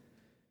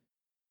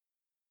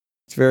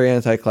 It's very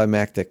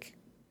anticlimactic.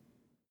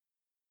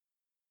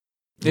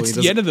 Well, It's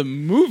he the end of the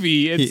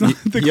movie. It's he- not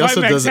the he also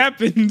climax doesn't-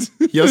 happened.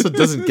 He also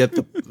does't get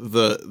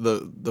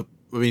the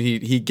I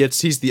mean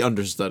he's the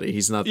understudy.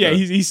 He's not Yeah, the,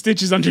 he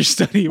Stitch's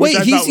understudy. Wait,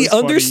 which I he's thought the was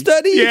funny.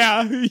 understudy?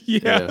 Yeah.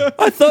 Yeah.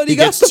 I thought he, he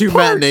got gets the 2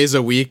 part. matinees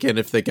a week, and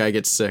if the guy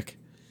gets sick.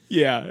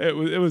 Yeah, it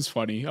was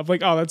funny. I'm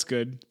like, oh, that's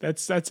good.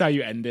 That's how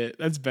you end it.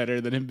 That's better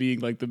than him being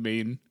like the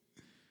main.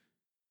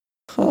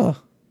 Huh.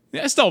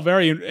 Yeah, it's still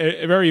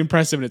very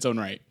impressive in its own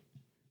right.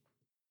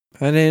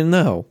 I didn't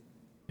know.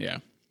 Yeah.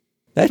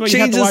 That But you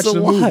have to watch changes a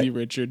the lot. movie,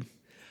 Richard.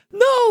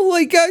 No,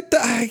 like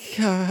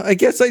I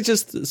guess I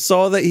just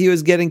saw that he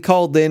was getting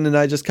called in, and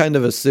I just kind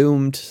of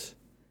assumed.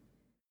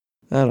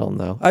 I don't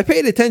know. I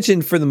paid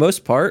attention for the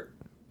most part,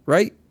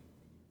 right?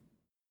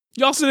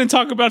 You also didn't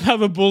talk about how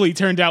the bully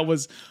turned out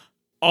was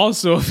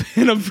also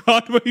in a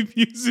Broadway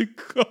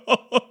musical.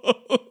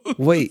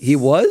 Wait, he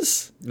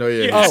was? No,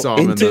 yeah, Yeah. you saw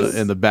him into-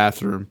 in the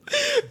bathroom.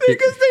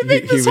 Because they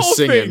make He this was whole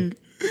singing. thing.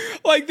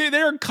 Like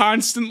they're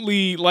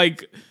constantly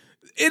like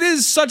it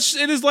is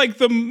like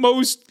the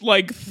most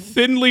like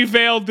thinly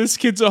veiled this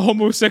kid's a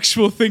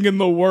homosexual thing in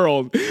the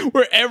world,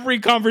 where every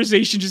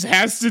conversation just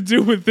has to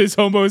do with this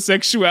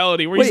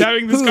homosexuality, where he's Wait,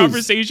 having this whose?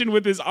 conversation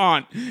with his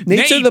aunt.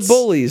 Nature the Nate's.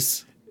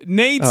 bullies.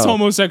 Nate's Oh.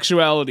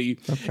 homosexuality.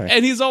 Okay.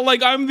 And he's all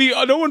like, I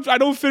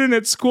don't fit in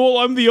at school.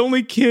 I'm the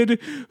only kid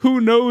who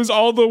knows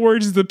all the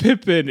words of the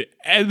Pippin.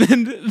 And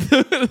then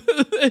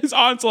his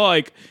aunt's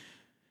like,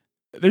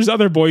 there's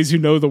other boys who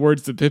know the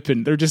words to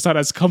Pippin. They're just not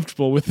as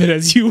comfortable with it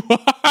as you are.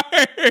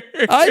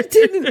 I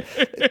didn't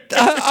think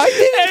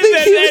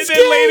he was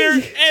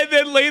gay. And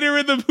then later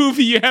in the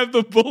movie, you have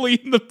the bully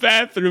in the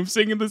bathroom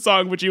singing the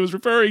song which he was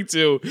referring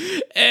to,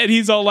 and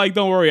he's all like,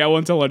 "Don't worry, I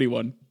won't tell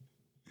anyone.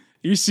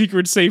 Your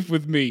secret's safe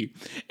with me."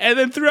 And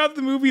then throughout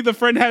the movie, the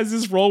friend has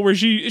this role where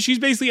she's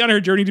basically on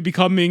her journey to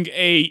becoming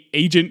a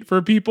agent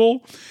for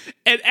people.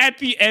 And at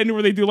the end,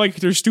 where they do like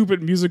their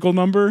stupid musical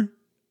number,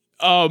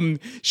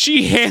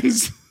 she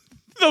hands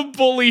the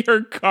bully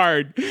her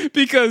card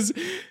because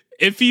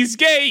if he's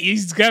gay,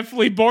 he's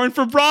definitely born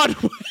for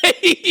Broadway.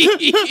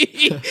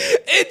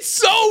 It's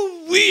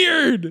so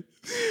weird.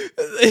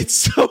 It's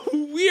so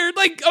weird.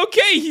 Like,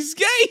 okay, he's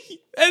gay.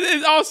 And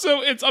then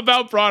also it's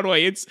about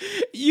Broadway. It's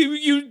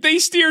they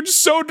steered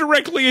so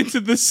directly into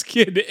this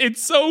kid.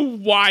 It's so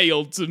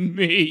wild to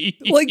me.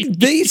 Like,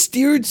 they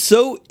steered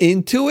so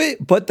into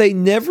it, but they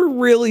never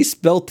really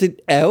spelt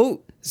it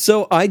out.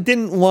 So I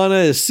didn't want to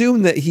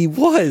assume that he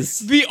was.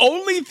 The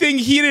only thing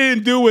he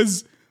didn't do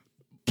was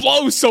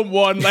blow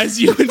someone,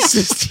 as you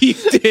insist he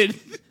did.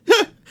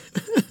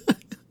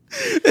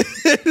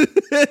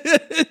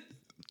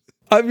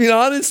 I mean,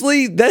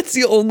 honestly, that's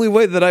the only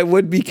way that I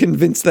would be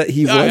convinced that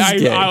he was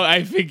gay.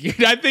 I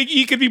figured. I think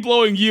he could be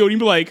blowing you, and you'd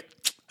be like,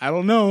 I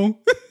don't know.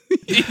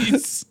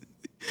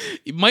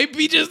 He might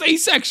be just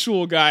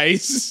asexual,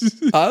 guys.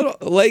 I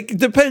don't, like,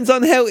 depends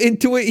on how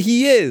into it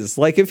he is.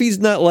 Like, if he's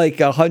not like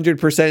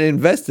 100%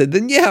 invested,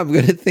 then yeah, I'm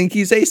gonna think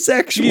he's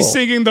asexual. He's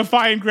singing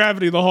Defying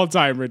Gravity the whole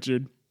time,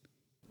 Richard.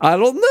 I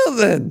don't know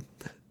then.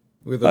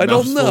 With a I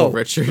don't mouthful know. of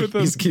Richard.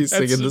 He's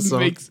singing the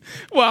song.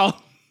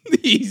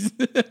 He's.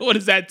 What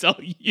does that tell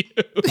you?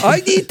 I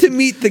need to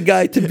meet the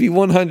guy to be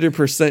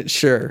 100%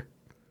 sure.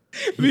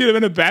 Meet him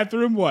in a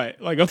bathroom?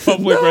 What? Like a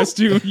public No.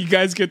 restroom? You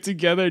guys get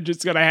together and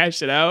just gonna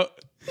hash it out?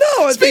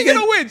 No, I Speaking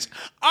think of which,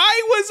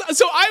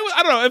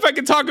 I don't know if I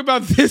can talk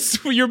about this,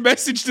 your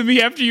message to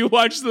me after you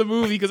watched the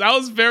movie, because I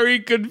was very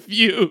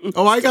confused.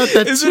 Oh, I got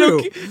that Is too.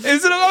 it okay?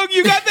 Is it okay?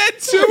 You got that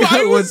too? I got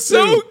I one was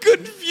so too.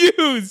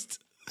 confused.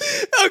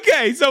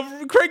 Okay, so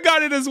Craig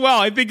got it as well.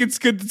 I think it's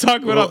good to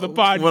talk about on the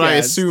podcast. Well, I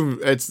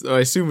assume it's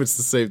the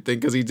same thing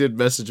because he did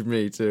message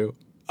me too.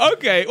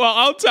 Okay, well,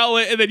 I'll tell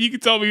it, and then you can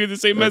tell me the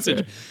same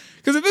message.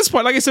 Because at this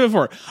point, like I said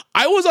before,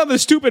 I was on the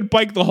stupid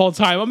bike the whole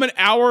time. I'm an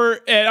hour,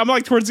 and I'm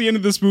like towards the end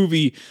of this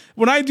movie.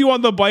 When I do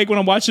on the bike, when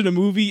I'm watching a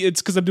movie,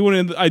 it's because I'm doing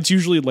it. It's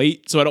usually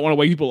late, so I don't want to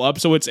wake people up.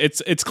 So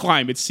it's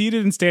climb. It's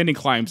seated and standing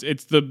climbs.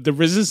 It's the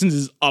resistance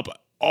is up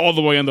all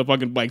the way on the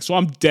fucking bike. So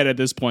I'm dead at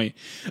this point.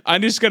 I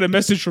just got a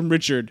message from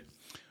Richard.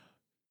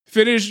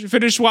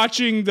 Finish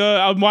watching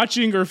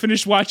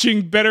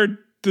better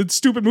the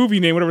stupid movie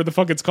name, whatever the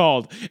fuck it's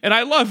called. And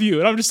I love you.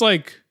 And I'm just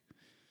like,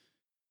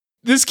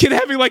 this kid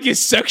having like his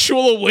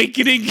sexual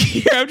awakening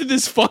here after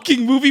this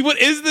fucking movie. What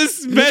is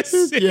this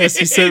message? Yes,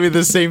 he sent me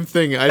the same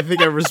thing. I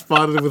think I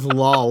responded with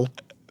lol.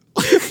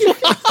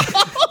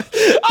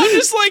 I'm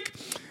just like,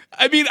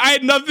 I mean, I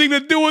had nothing to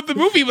do with the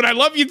movie, but I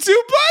love you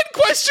too, bud?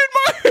 Question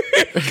mark.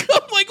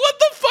 I'm like, what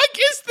the fuck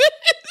is this?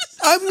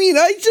 I mean,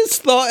 I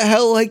just thought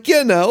how, like,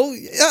 you know,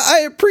 I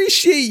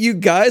appreciate you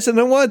guys, and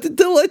I wanted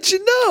to let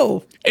you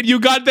know. And you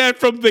got that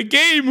from the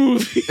gay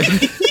movie.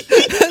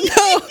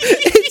 No,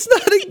 it's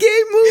not a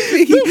gay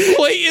movie. The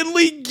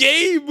blatantly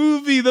gay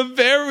movie. The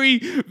very,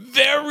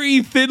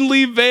 very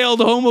thinly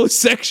veiled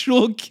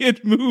homosexual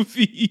kid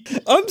movie.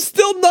 I'm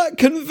still not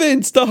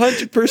convinced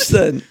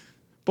 100%.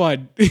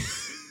 Bud.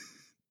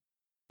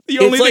 The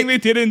only like- thing they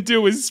didn't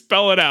do is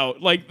spell it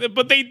out. Like,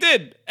 but they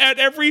did at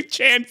every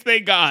chance they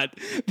got.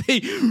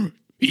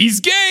 He's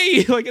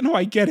gay. Like, no,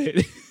 I get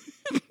it.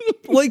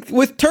 Like,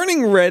 with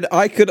Turning Red,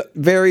 I could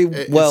very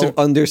well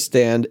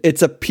understand.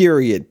 It's a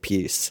period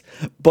piece.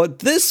 But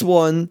this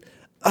one,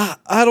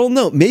 I don't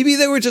know. Maybe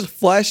they were just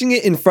flashing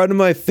it in front of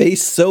my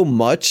face so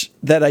much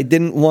that I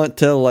didn't want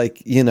to,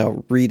 like, you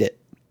know, read it.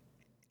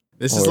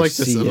 This is Or like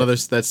this see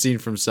it. that scene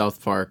from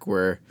South Park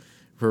where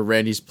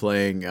Randy's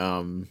playing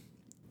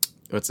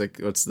what's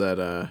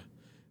that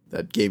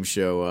game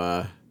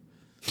show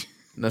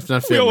Not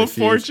Family Wheel of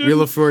Feud. Fortune?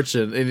 Wheel of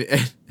Fortune,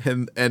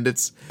 and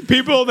it's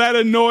People that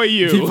annoy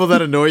you. people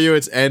that annoy you.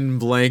 It's N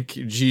blank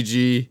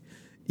GGERS,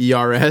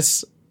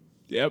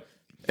 Yep.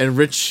 and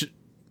Rich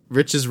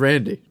is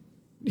Randy.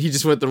 He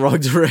just went the wrong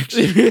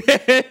direction.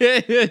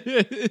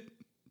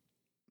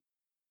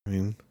 I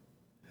mean,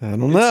 I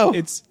don't know.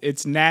 It's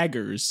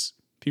naggers.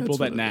 People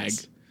That's that what it nag.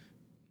 is.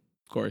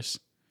 Of course.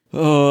 I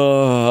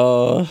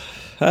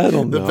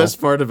don't know. The best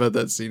part about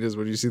that scene is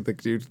when you see the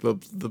dude,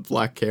 the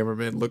black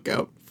cameraman, look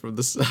out from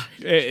the side.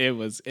 It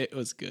was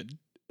good.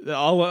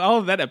 All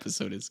of that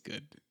episode is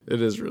good.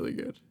 It is really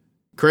good.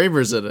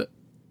 Kramer's in it.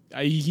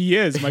 He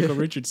is Michael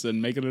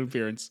Richardson making an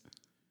appearance.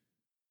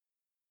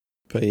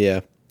 But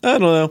yeah, I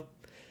don't know.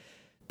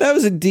 That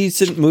was a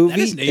decent That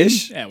his movie name?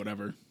 ish. Yeah,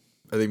 whatever.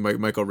 I think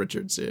Michael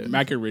Richards. Yeah.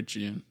 Michael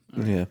Richardson.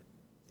 Yeah,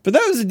 but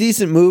that was a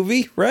decent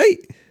movie, right?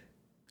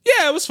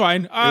 Yeah, it was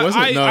fine. It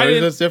wasn't. I It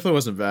didn't- definitely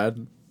wasn't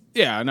bad.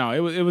 Yeah, no,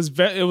 it was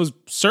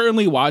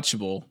certainly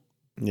watchable.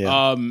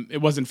 Yeah. It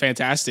wasn't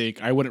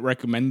fantastic. I wouldn't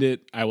recommend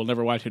it. I will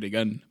never watch it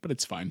again, but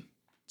it's fine.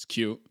 It's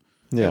cute.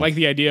 Yeah. I like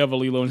the idea of a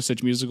Lilo and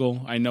Stitch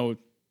musical. I know,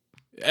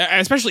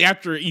 especially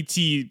after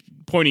E.T.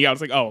 pointing out,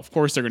 it's like, oh, of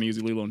course they're going to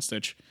use Lilo and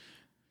Stitch.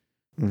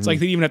 It's like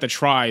they even have to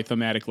try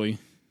thematically.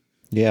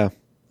 Yeah.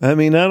 I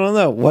mean, I don't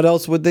know. What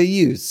else would they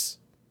use?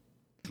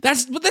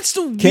 That's the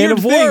Can weird of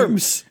thing.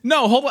 worms.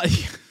 No, hold on.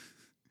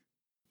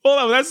 Hold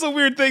on. That's the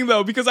weird thing,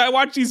 though, because I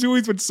watch these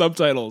movies with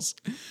subtitles.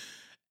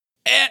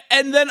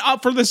 And then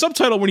for the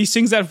subtitle, when he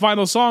sings that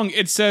final song,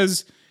 it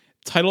says,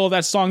 title of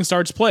that song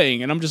starts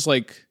playing. And I'm just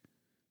like,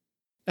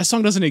 that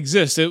song doesn't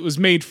exist. It was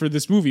made for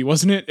this movie,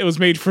 wasn't it? It was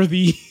made for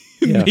the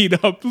Yeah.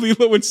 made-up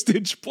Lilo and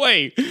Stitch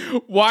play.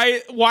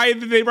 Why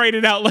did they write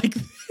it out like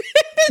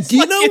this? Do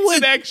you Like know it's what?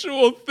 an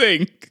actual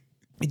thing.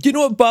 Do you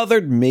know what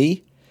bothered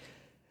me?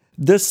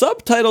 The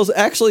subtitles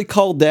actually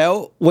called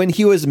out when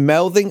he was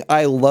mouthing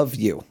 "I love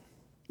you."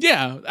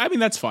 Yeah, I mean,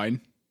 that's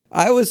fine.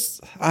 I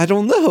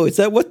don't know. Is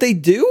that what they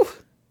do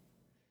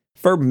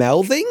for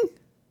mouthing?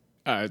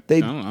 I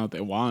They- don't know what they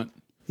want.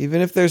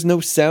 Even if there's no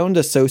sound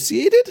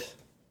associated?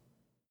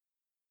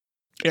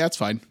 Yeah, that's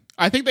fine.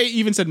 I think they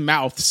even said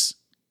mouths,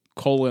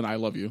 I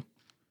love you.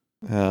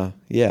 Yeah.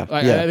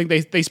 I think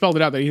they spelled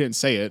it out that he didn't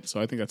say it, so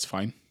I think that's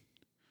fine.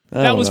 I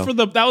That don't was know.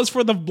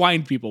 for the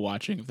blind people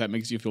watching, if that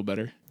makes you feel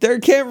better. They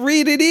can't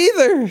read it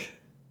either.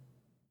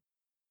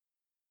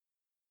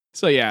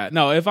 So yeah,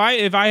 no, if I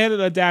had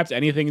to adapt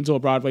anything into a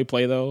Broadway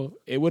play though,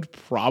 it would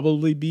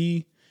probably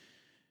be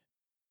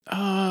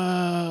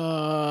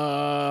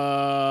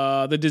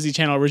the Disney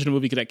Channel original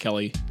movie Cadet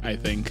Kelly, I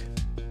think.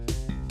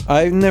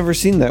 I've never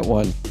seen that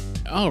one.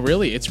 Oh,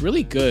 really? It's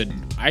really good.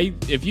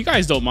 If you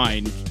guys don't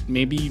mind,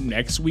 maybe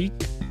next week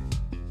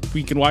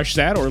we can watch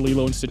that or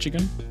Lilo and Stitch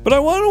again. But I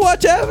want to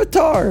watch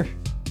Avatar.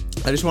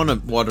 I just want to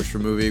watch a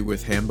movie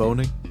with ham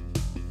boning.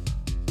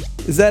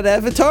 Is that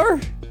Avatar?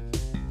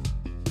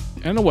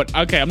 I don't know what.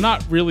 Okay, I'm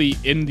not really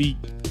in the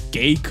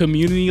gay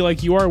community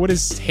like you are. What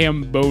is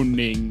ham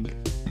boning?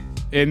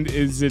 And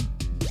is it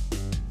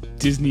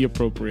Disney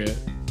appropriate?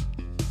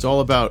 It's all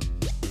about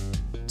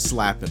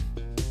slapping.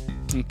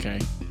 Okay.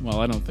 Well,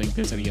 I don't think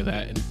there's any of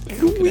that in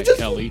Can we Cadet just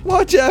Kelly.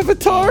 watch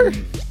Avatar?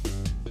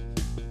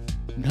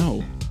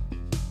 No.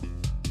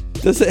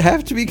 Does it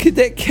have to be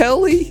Cadet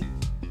Kelly?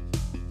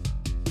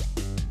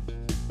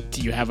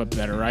 Do you have a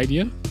better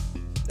idea?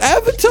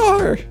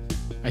 Avatar!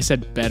 I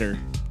said better.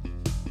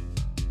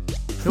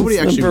 Nobody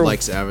That's actually number-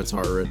 likes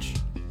Avatar, Rich.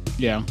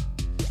 Yeah.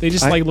 They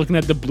just like looking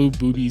at the blue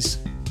boobies.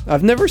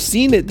 I've never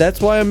seen it.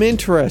 That's why I'm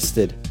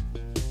interested.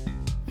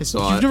 I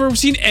saw You've it. never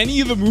seen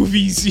any of the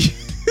movies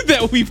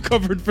that we've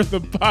covered for the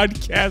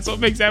podcast. What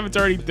makes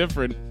Avatar any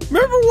different?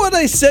 Remember what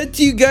I said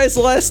to you guys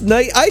last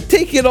night? I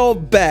take it all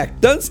back.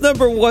 Dunce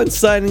number 1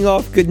 signing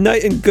off. Good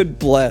night and good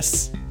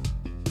bless.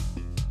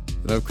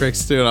 And I'm Craig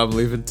Stu, and I'm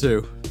leaving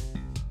too.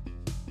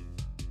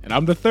 And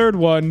I'm the third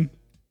one.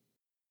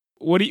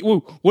 What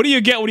do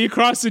you get when you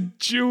cross a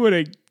Jew and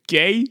a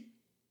gay?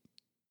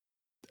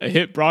 A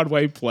hit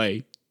Broadway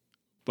play.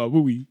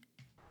 Babooey.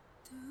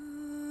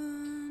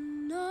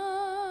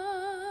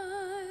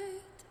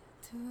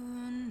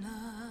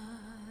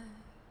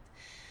 Tonight,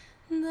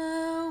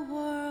 the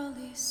world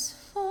is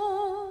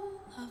full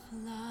of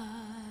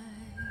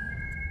light.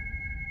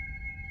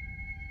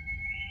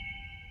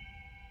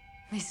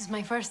 This is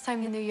my first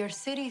time in New York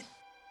City.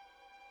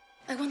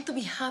 I want to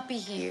be happy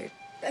here.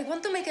 I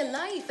want to make a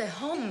life, a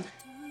home.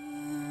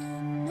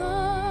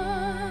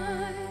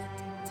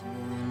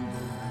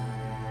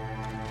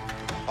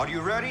 Are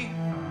you ready?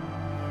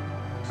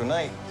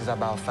 Tonight is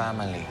about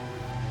family.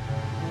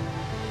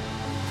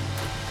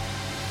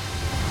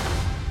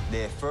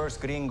 The first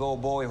gringo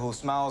boy who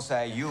smiles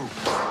at you.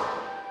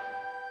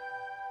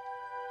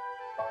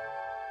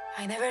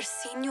 I never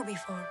seen you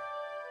before.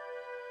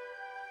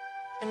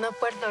 You're not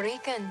Puerto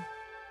Rican.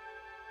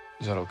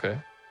 Is that okay?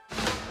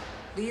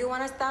 Do you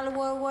want to start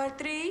World War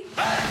III?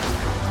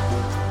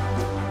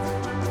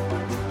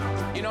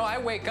 You know, I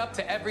wake up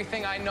to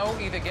everything I know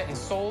either getting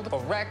sold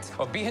or wrecked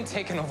or being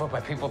taken over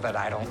by people that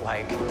I don't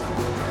like.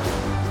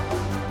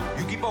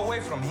 You keep away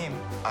from him.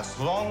 As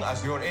long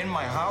as you're in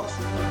my house.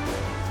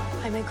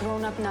 I'm a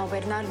grown-up now,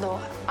 Bernardo.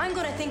 I'm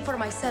gonna think for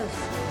myself.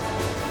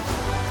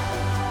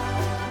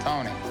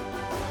 Tony,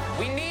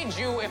 we need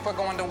you if we're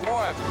going to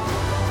war.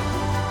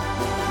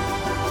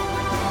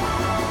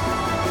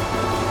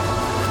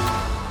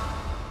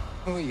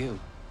 Who are you?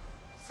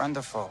 Friend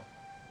or foe?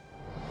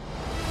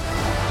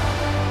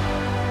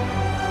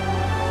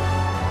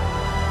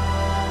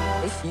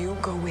 If you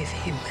go with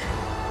him,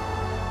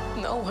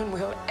 no one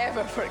will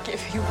ever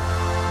forgive you.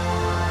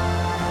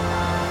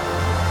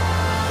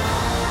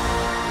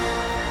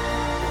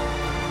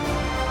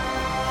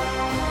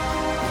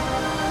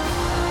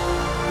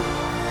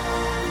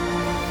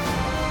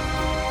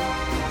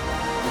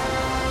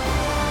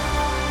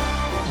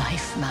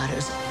 Life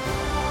matters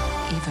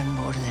even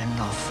more than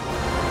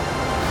love.